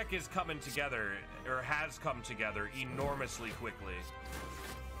 This deck is coming together, or has come together, enormously quickly.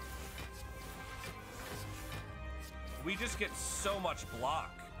 We just get so much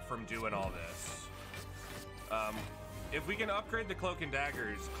block from doing all this. If we can upgrade the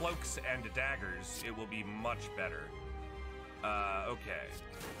cloaks and daggers, it will be much better. Okay.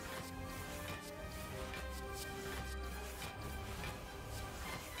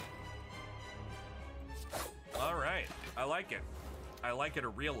 All right, I like it. I like it a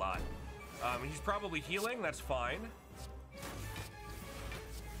real lot. He's probably healing, that's fine.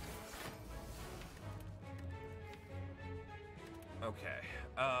 Okay,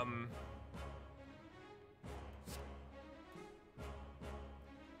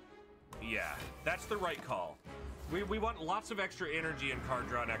 yeah, that's the right call. We want lots of extra energy and card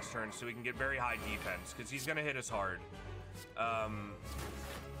draw next turn so we can get very high defense, because he's gonna hit us hard.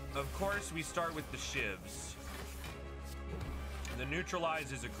 Of course, we start with the shivs. The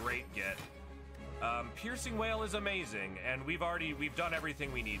neutralize is a great get. Piercing Wail is amazing, and we've done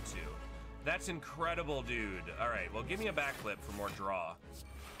everything we need to. That's incredible, dude. All right, well, give me a backflip for more draw.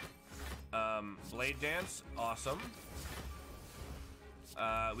 Blade Dance, awesome.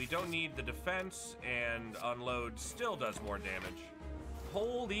 We don't need the defense, and unload still does more damage.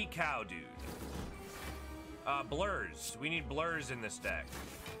 Holy cow, dude. Blurs. We need blurs in this deck.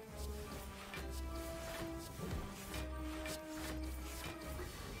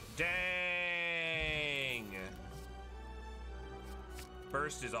 Dang.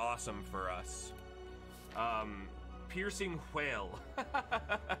 Burst is awesome for us. Piercing whale.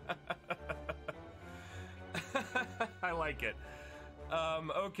 I like it.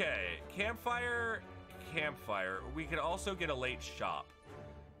 Okay, campfire. We could also get a late shop.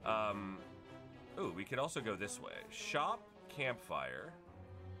 Ooh, we could also go this way. Shop, campfire.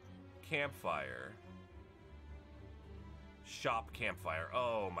 Shop, campfire.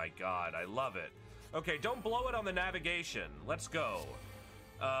 Oh my god, I love it. Okay, don't blow it on the navigation. Let's go.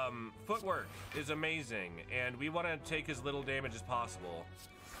 Footwork is amazing, and we want to take as little damage as possible.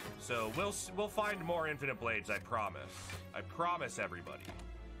 So we'll find more infinite blades, I promise. I promise everybody.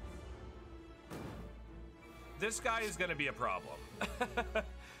 This guy is gonna be a problem.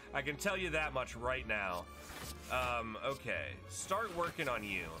 I can tell you that much right now. Okay, start working on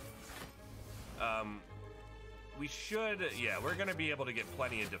you. We should, yeah, we're gonna be able to get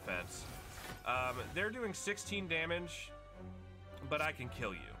plenty of defense. They're doing 16 damage, but I can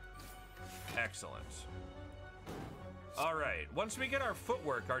kill you. Excellent. All right, once we get our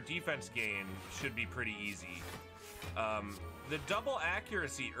footwork, our defense gain should be pretty easy. The double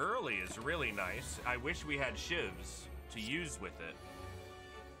accuracy early is really nice. I wish we had shivs to use with it.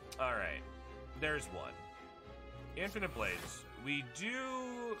 All right, there's one. Infinite blades. We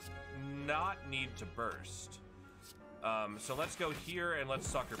do not need to burst. So let's go here and let's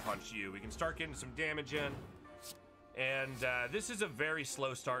sucker punch you. We can start getting some damage in. And this is a very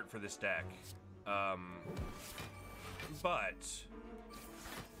slow start for this deck. But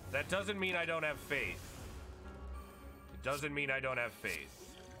that doesn't mean I don't have faith. It doesn't mean I don't have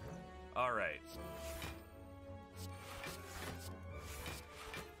faith. All right.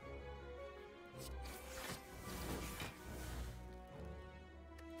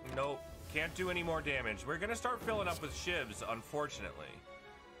 Nope, can't do any more damage. We're gonna start filling up with shivs, unfortunately.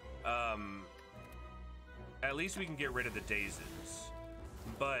 At least we can get rid of the dazes.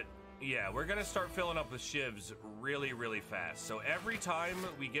 But yeah, we're gonna start filling up with shivs really, really fast. So every time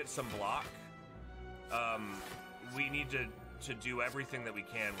we get some block, we need to do everything that we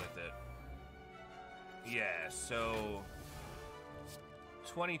can with it. Yeah, so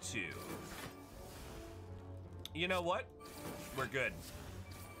 22. You know what? We're good.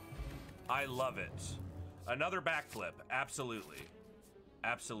 I love it. Another backflip, absolutely.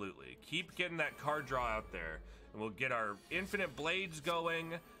 Absolutely. Keep getting that card draw out there, and we'll get our infinite blades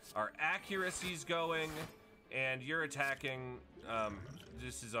going, our accuracies going, and you're attacking.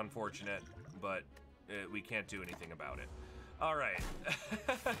 This is unfortunate, but we can't do anything about it. All right.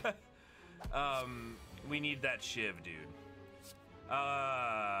 We need that shiv, dude.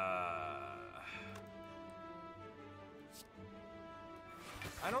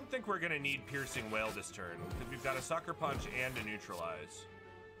 I don't think we're gonna need piercing whale this turn, because we've got a sucker punch and a neutralize.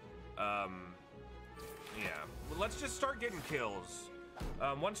 Yeah, well, let's just start getting kills.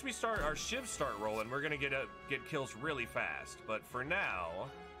 Once we start, our shivs start rolling, we're gonna get kills really fast. But for now,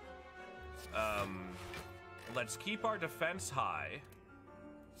 let's keep our defense high.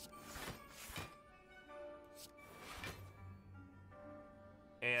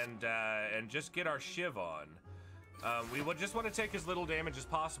 And just get our shiv on. We would just want to take as little damage as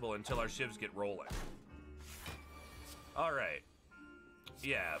possible until our shivs get rolling. All right.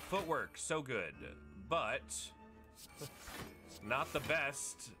 Yeah, footwork, so good. But not the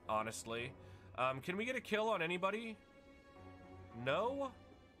best, honestly. Can we get a kill on anybody? No?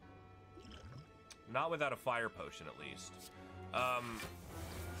 Not without a fire potion, at least.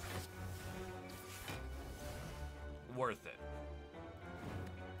 Worth it.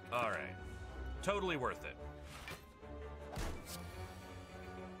 All right. Totally worth it.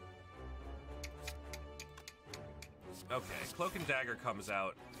 Okay, Cloak and Dagger comes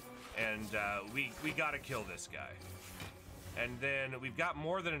out, and we gotta kill this guy. And then we've got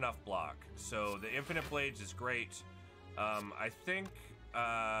more than enough block, so the Infinite Blades is great. I think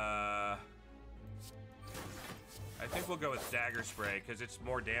we'll go with Dagger Spray, because it's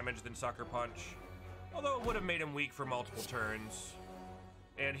more damage than Sucker Punch. Although it would have made him weak for multiple turns.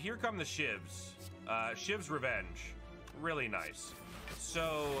 And here come the Shivs. Shiv's Revenge. Really nice.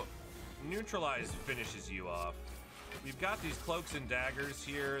 So, Neutralize finishes you off. We've got these Cloaks and Daggers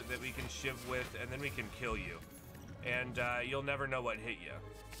here that we can shiv with, and then we can kill you. And you'll never know what hit you.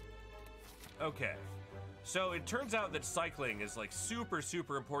 Okay. So it turns out that cycling is like super,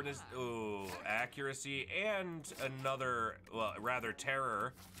 super important. Ooh, accuracy and another, well, rather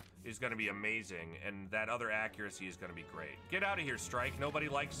terror is gonna be amazing, and that other accuracy is gonna be great. Get out of here, Strike. Nobody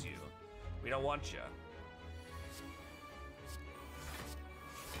likes you. We don't want you.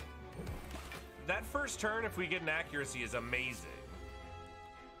 That first turn, if we get an accuracy, is amazing.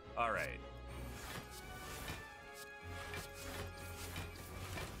 All right.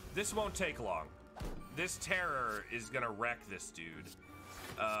 This won't take long. This terror is gonna wreck this dude.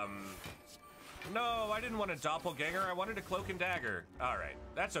 No, I didn't want a doppelganger. I wanted a cloak and dagger. All right,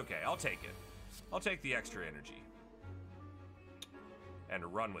 that's okay. I'll take it. I'll take the extra energy and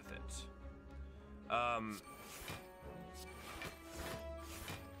run with it.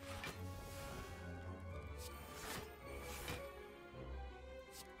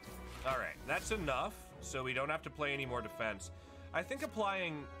 All right, that's enough, so we don't have to play any more defense. I think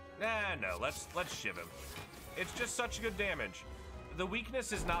applying... no, let's shiv him. It's just such good damage. The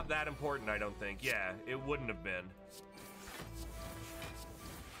weakness is not that important, I don't think. Yeah, it wouldn't have been.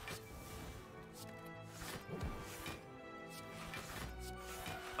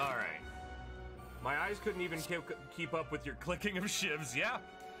 All right. My eyes couldn't even keep up with your clicking of shivs. Yeah,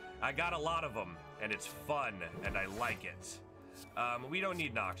 I got a lot of them, and it's fun, and I like it. We don't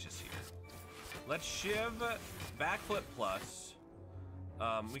need Noxious here. Let's shiv, backflip plus.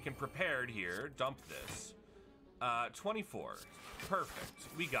 We can prepared here, dump this. 24,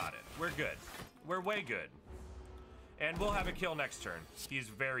 perfect, we got it. We're good, we're way good. And we'll have a kill next turn. He's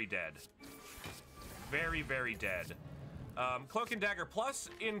very dead. Very, very dead. Cloak and Dagger plus,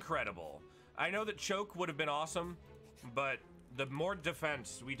 incredible. I know that choke would have been awesome, but the more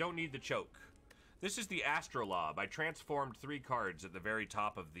defense, we don't need the choke. This is the Astrolabe. I transformed 3 cards at the very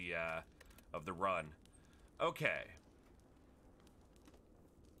top of the run. Okay.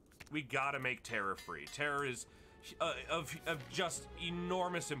 We gotta make Terror free. Terror is of just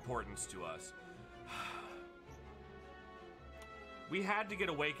enormous importance to us. We had to get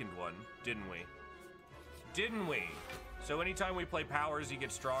Awakened one, didn't we? Didn't we? So anytime we play powers, he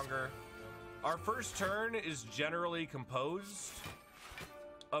gets stronger. Our first turn is generally composed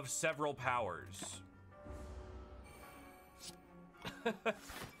of several powers.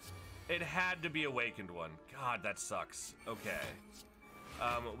 It had to be Awakened one. God, that sucks. Okay.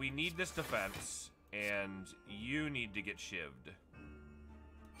 We need this defense, and you need to get shivved.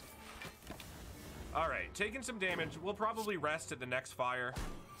 Alright, taking some damage. We'll probably rest at the next fire.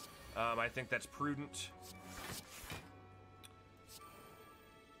 I think that's prudent.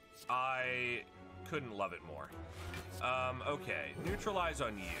 I couldn't love it more. Okay, neutralize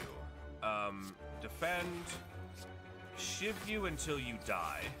on you. Defend, shiv you until you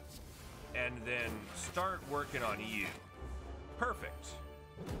die, and then start working on you. Perfect.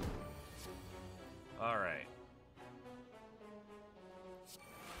 All right.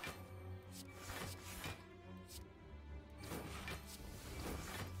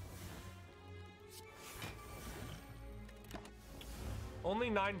 Only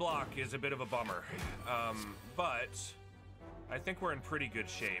 9 block is a bit of a bummer, but I think we're in pretty good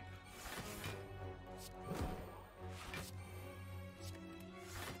shape.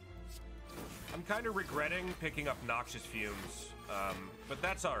 I'm kind of regretting picking up Noxious Fumes, but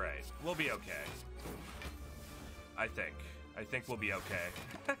that's all right. We'll be okay. I think we'll be okay.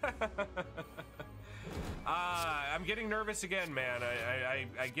 I'm getting nervous again, man.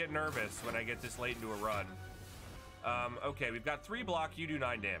 I get nervous when I get this late into a run. Okay, we've got 3 block, you do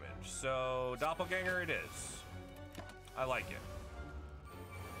 9 damage. So, Doppelganger it is. I like it.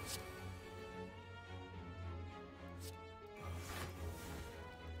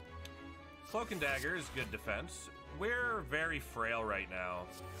 Cloak and Dagger is good defense. We're very frail right now.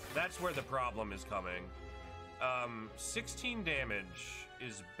 That's where the problem is coming. 16 damage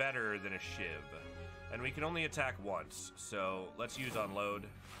is better than a shiv. And we can only attack once, so let's use Unload.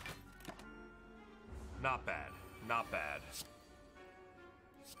 Not bad. Not bad.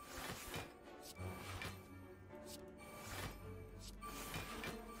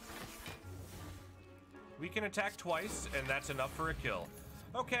 We can attack twice, and that's enough for a kill.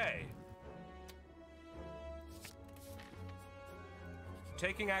 Okay.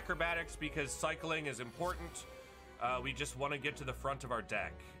 Taking acrobatics because cycling is important. We just want to get to the front of our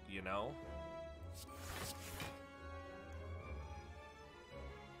deck, you know?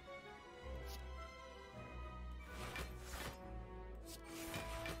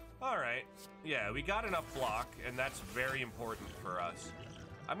 Alright, yeah, we got enough block, and that's very important for us.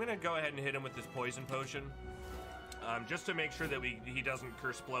 I'm gonna go ahead and hit him with this poison potion, just to make sure that he doesn't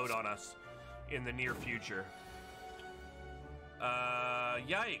curse-plode on us in the near future.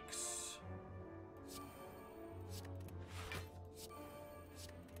 Yikes.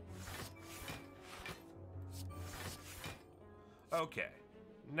 Okay,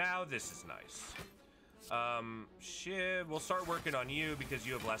 now this is nice. Shiv, we'll start working on you because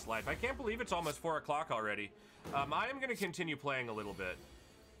you have less life. I can't believe it's almost 4 o'clock already. I am gonna continue playing a little bit.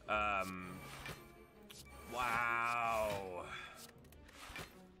 Wow.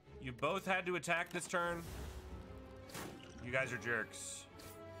 You both had to attack this turn? You guys are jerks.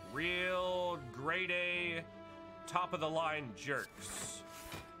 Real grade A, top of the line jerks.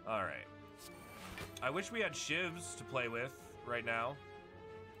 All right. I wish we had shivs to play with right now.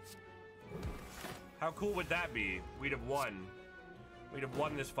 How cool would that be? We'd have won. We'd have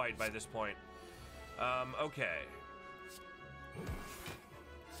won this fight by this point. Okay.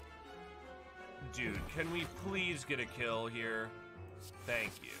 Dude, can we please get a kill here?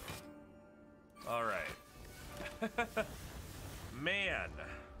 Thank you. All right. Man.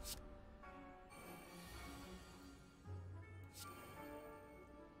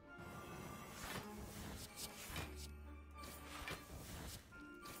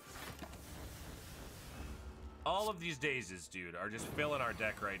 All of these dazes, dude, are just filling our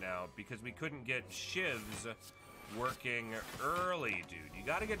deck right now because we couldn't get shivs working early, dude. You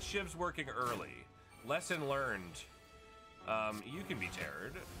gotta get shivs working early. Lesson learned. You can be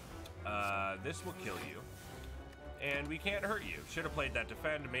terrored. This will kill you. And we can't hurt you. Should have played that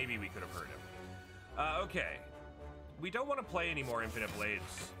defend. Maybe we could have hurt him. Okay. We don't want to play any more Infinite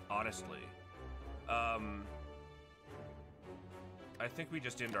Blades, honestly. I think we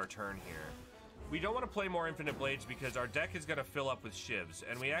just end our turn here. We don't want to play more Infinite Blades because our deck is going to fill up with shivs,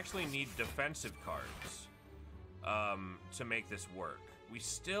 and we actually need defensive cards to make this work. We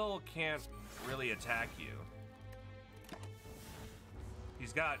still can't really attack you.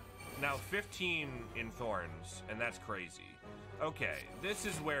 He's got now 15 in Thorns, and that's crazy. Okay, this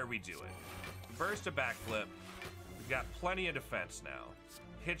is where we do it. Burst a backflip. We've got plenty of defense now.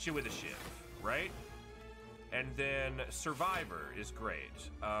 Hit you with a shiv, right? And then Survivor is great.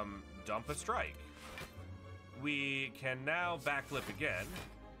 Dump a strike. We can now backflip again,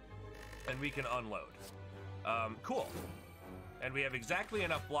 and we can unload. Cool. And we have exactly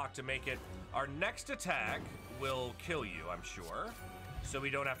enough block to make it. Our next attack will kill you, I'm sure, so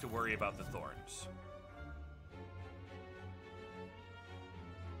we don't have to worry about the Thorns.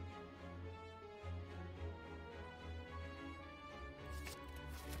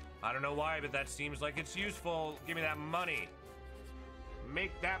 I don't know why, but that seems like it's useful. Give me that money.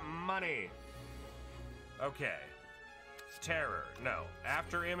 Make that money. Okay. Terror. No.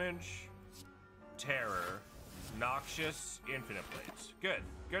 After image. Terror. Noxious. Infinite Blades. Good.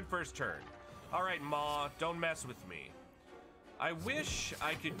 Good first turn. All right, Ma. Don't mess with me. I wish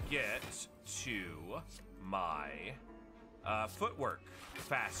I could get to my footwork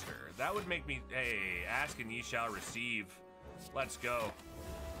faster. That would make me... Hey, ask and ye shall receive. Let's go.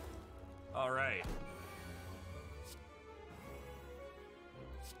 All right.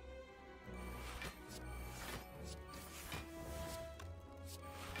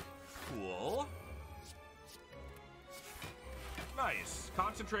 Cool. Nice.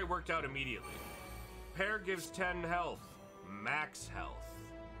 Concentrate worked out immediately. Pair gives 10 health. Max health.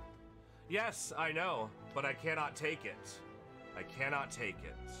 Yes, I know, but I cannot take it. I cannot take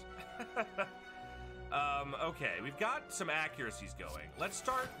it. Okay, we've got some accuracies going. Let's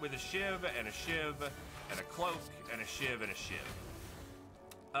start with a shiv and a shiv and a cloak and a shiv and a shiv.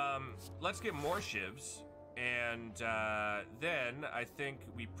 Let's get more shivs, and then I think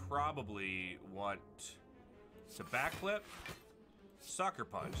we probably want to backflip. Sucker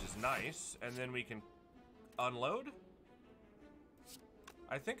punch is nice, and then we can unload.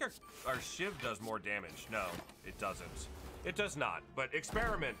 I think our shiv does more damage. No, it doesn't. It does not, but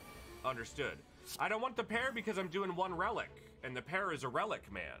experiment. Understood. I don't want the pair because I'm doing one relic, and the pair is a relic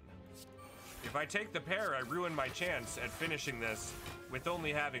man. If I take the pair, I ruin my chance at finishing this with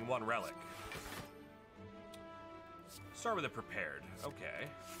only having one relic. Start with a prepared. Okay.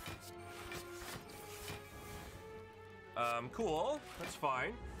 Cool. That's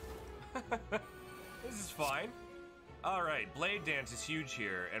fine. This is fine. All right, Blade Dance is huge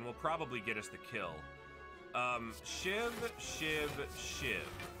here, and will probably get us the kill. Shiv, shiv, shiv.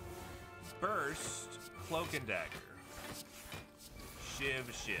 Burst, cloak and dagger.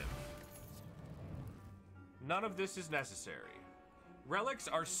 Shiv, shiv. None of this is necessary. Relics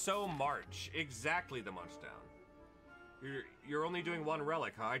are so March. Exactly the munch down. You're only doing one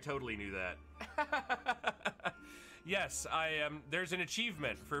relic, huh? I totally knew that. Yes, I am. There's an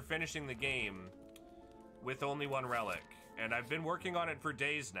achievement for finishing the game with only one relic, and I've been working on it for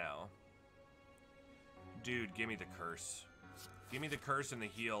days now. Dude, give me the curse. Give me the curse and the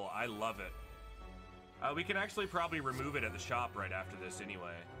heal. I love it. We can actually probably remove it at the shop right after this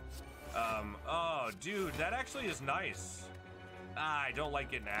anyway. Oh, dude, that actually is nice. I don't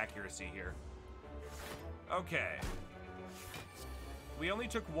like getting accuracy here. Okay. We only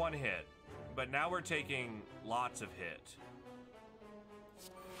took one hit, but now we're taking lots of hit.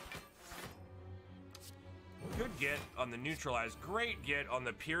 Good get on the neutralize. Great get on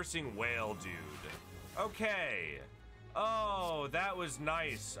the piercing whale, dude. Okay. Oh, that was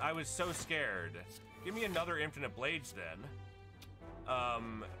nice. I was so scared. Give me another infinite blades then.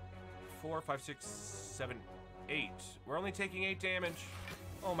 4, 5, 6, 7, 8. We're only taking 8 damage.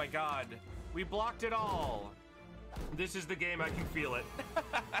 Oh my god. We blocked it all. This is the game, I can feel it.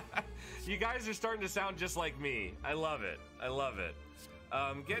 You guys are starting to sound just like me. I love it. I love it.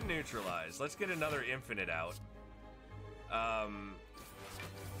 Get neutralized. Let's get another infinite out.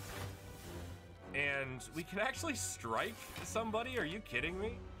 And we can actually strike somebody? Are you kidding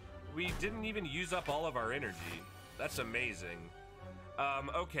me? We didn't even use up all of our energy. That's amazing.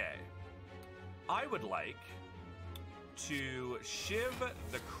 Okay. I would like to shiv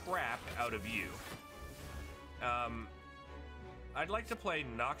the crap out of you. I'd like to play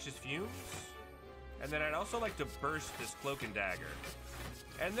Noxious Fumes. And then I'd also like to burst this Cloak and Dagger.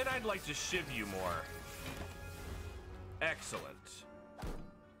 And then I'd like to shiv you more. Excellent.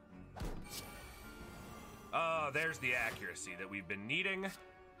 Oh, there's the accuracy that we've been needing.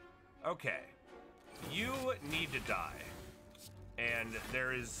 Okay. You need to die. And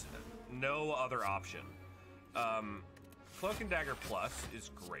there is no other option. Cloak and Dagger Plus is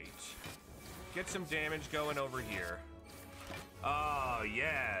great. Get some damage going over here. Oh,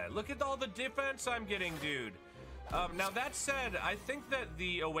 yeah. Look at all the defense I'm getting, dude. Now, that said, I think that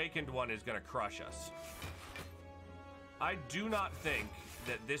the Awakened one is going to crush us. I do not think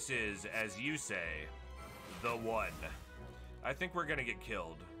that this is, as you say, the one. I think we're going to get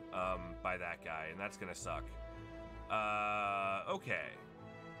killed by that guy, and that's going to suck. Okay.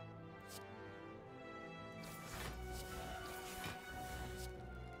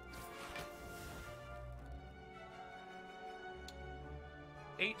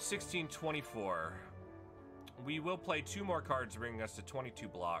 $8, 16, 24. We will play 2 more cards, bringing us to 22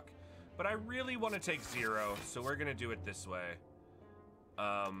 block. But I really want to take 0, so we're going to do it this way.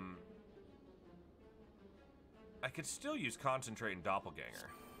 I could still use Concentrate and Doppelganger.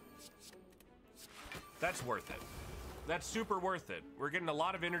 That's worth it. That's super worth it. We're getting a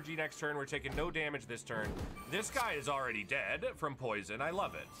lot of energy next turn. We're taking no damage this turn. This guy is already dead from poison. I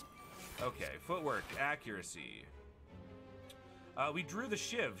love it. Okay, footwork, accuracy. We drew the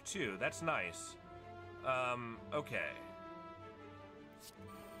shiv, too. That's nice. Okay.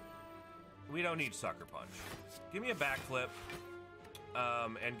 We don't need Sucker Punch. Give me a backflip.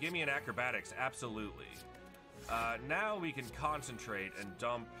 And give me an acrobatics, absolutely. Now we can concentrate and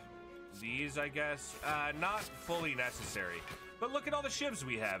dump these, I guess. Not fully necessary. But look at all the shivs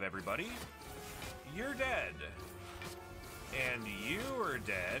we have, everybody. You're dead. And you are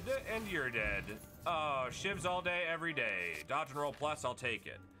dead. And you're dead. Oh, shivs all day, every day. Dodge and roll plus, I'll take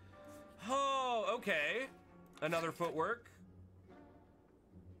it. Oh, okay. Another footwork.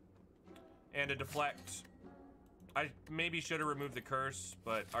 And a deflect. I maybe should have removed the curse,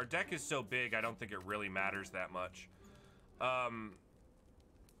 but our deck is so big, I don't think it really matters that much. How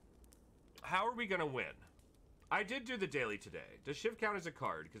are we gonna win? I did do the daily today. Does Shiv count as a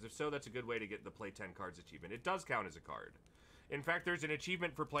card? Because if so, that's a good way to get the play 10 cards achievement. It does count as a card. In fact, there's an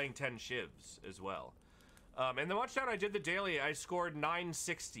achievement for playing 10 Shivs as well. And the Watchdown I did the daily, I scored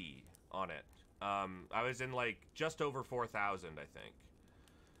 960 on it. I was in like just over 4,000, I think,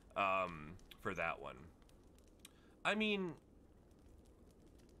 for that one. I mean,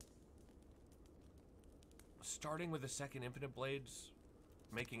 starting with the second Infinite Blades,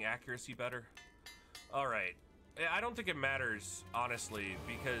 making accuracy better. All right. I don't think it matters, honestly,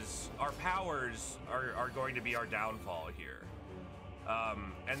 because our powers are going to be our downfall here.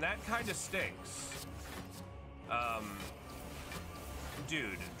 And that kind of stinks.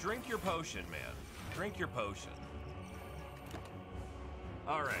 Dude, drink your potion, man. Drink your potion.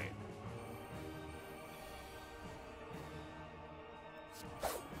 All right.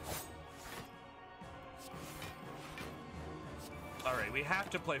 All right, we have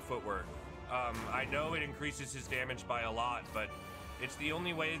to play footwork. I know it increases his damage by a lot, but it's the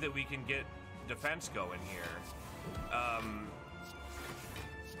only way that we can get defense going here.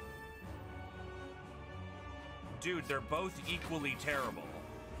 Dude, they're both equally terrible.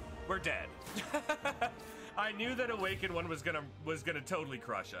 We're dead. I knew that Awakened one was gonna totally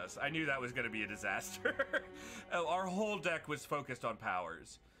crush us. I knew that was gonna be a disaster. Our whole deck was focused on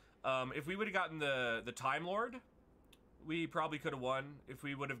powers. If we would have gotten the Time Lord, we probably could have won. If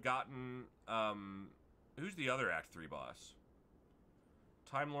we would have gotten, who's the other Act 3 boss?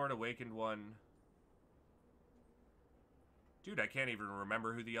 Time Lord, Awakened one. Dude, I can't even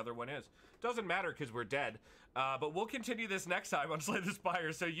remember who the other one is. Doesn't matter because we're dead. But we'll continue this next time on Slay the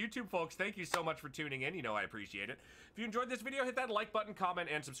Spire. So YouTube folks, thank you so much for tuning in. You know I appreciate it. If you enjoyed this video, hit that like button, comment,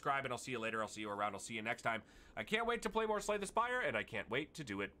 and subscribe, and I'll see you later. I'll see you around. I'll see you next time. I can't wait to play more Slay the Spire, and I can't wait to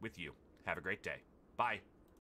do it with you. Have a great day. Bye.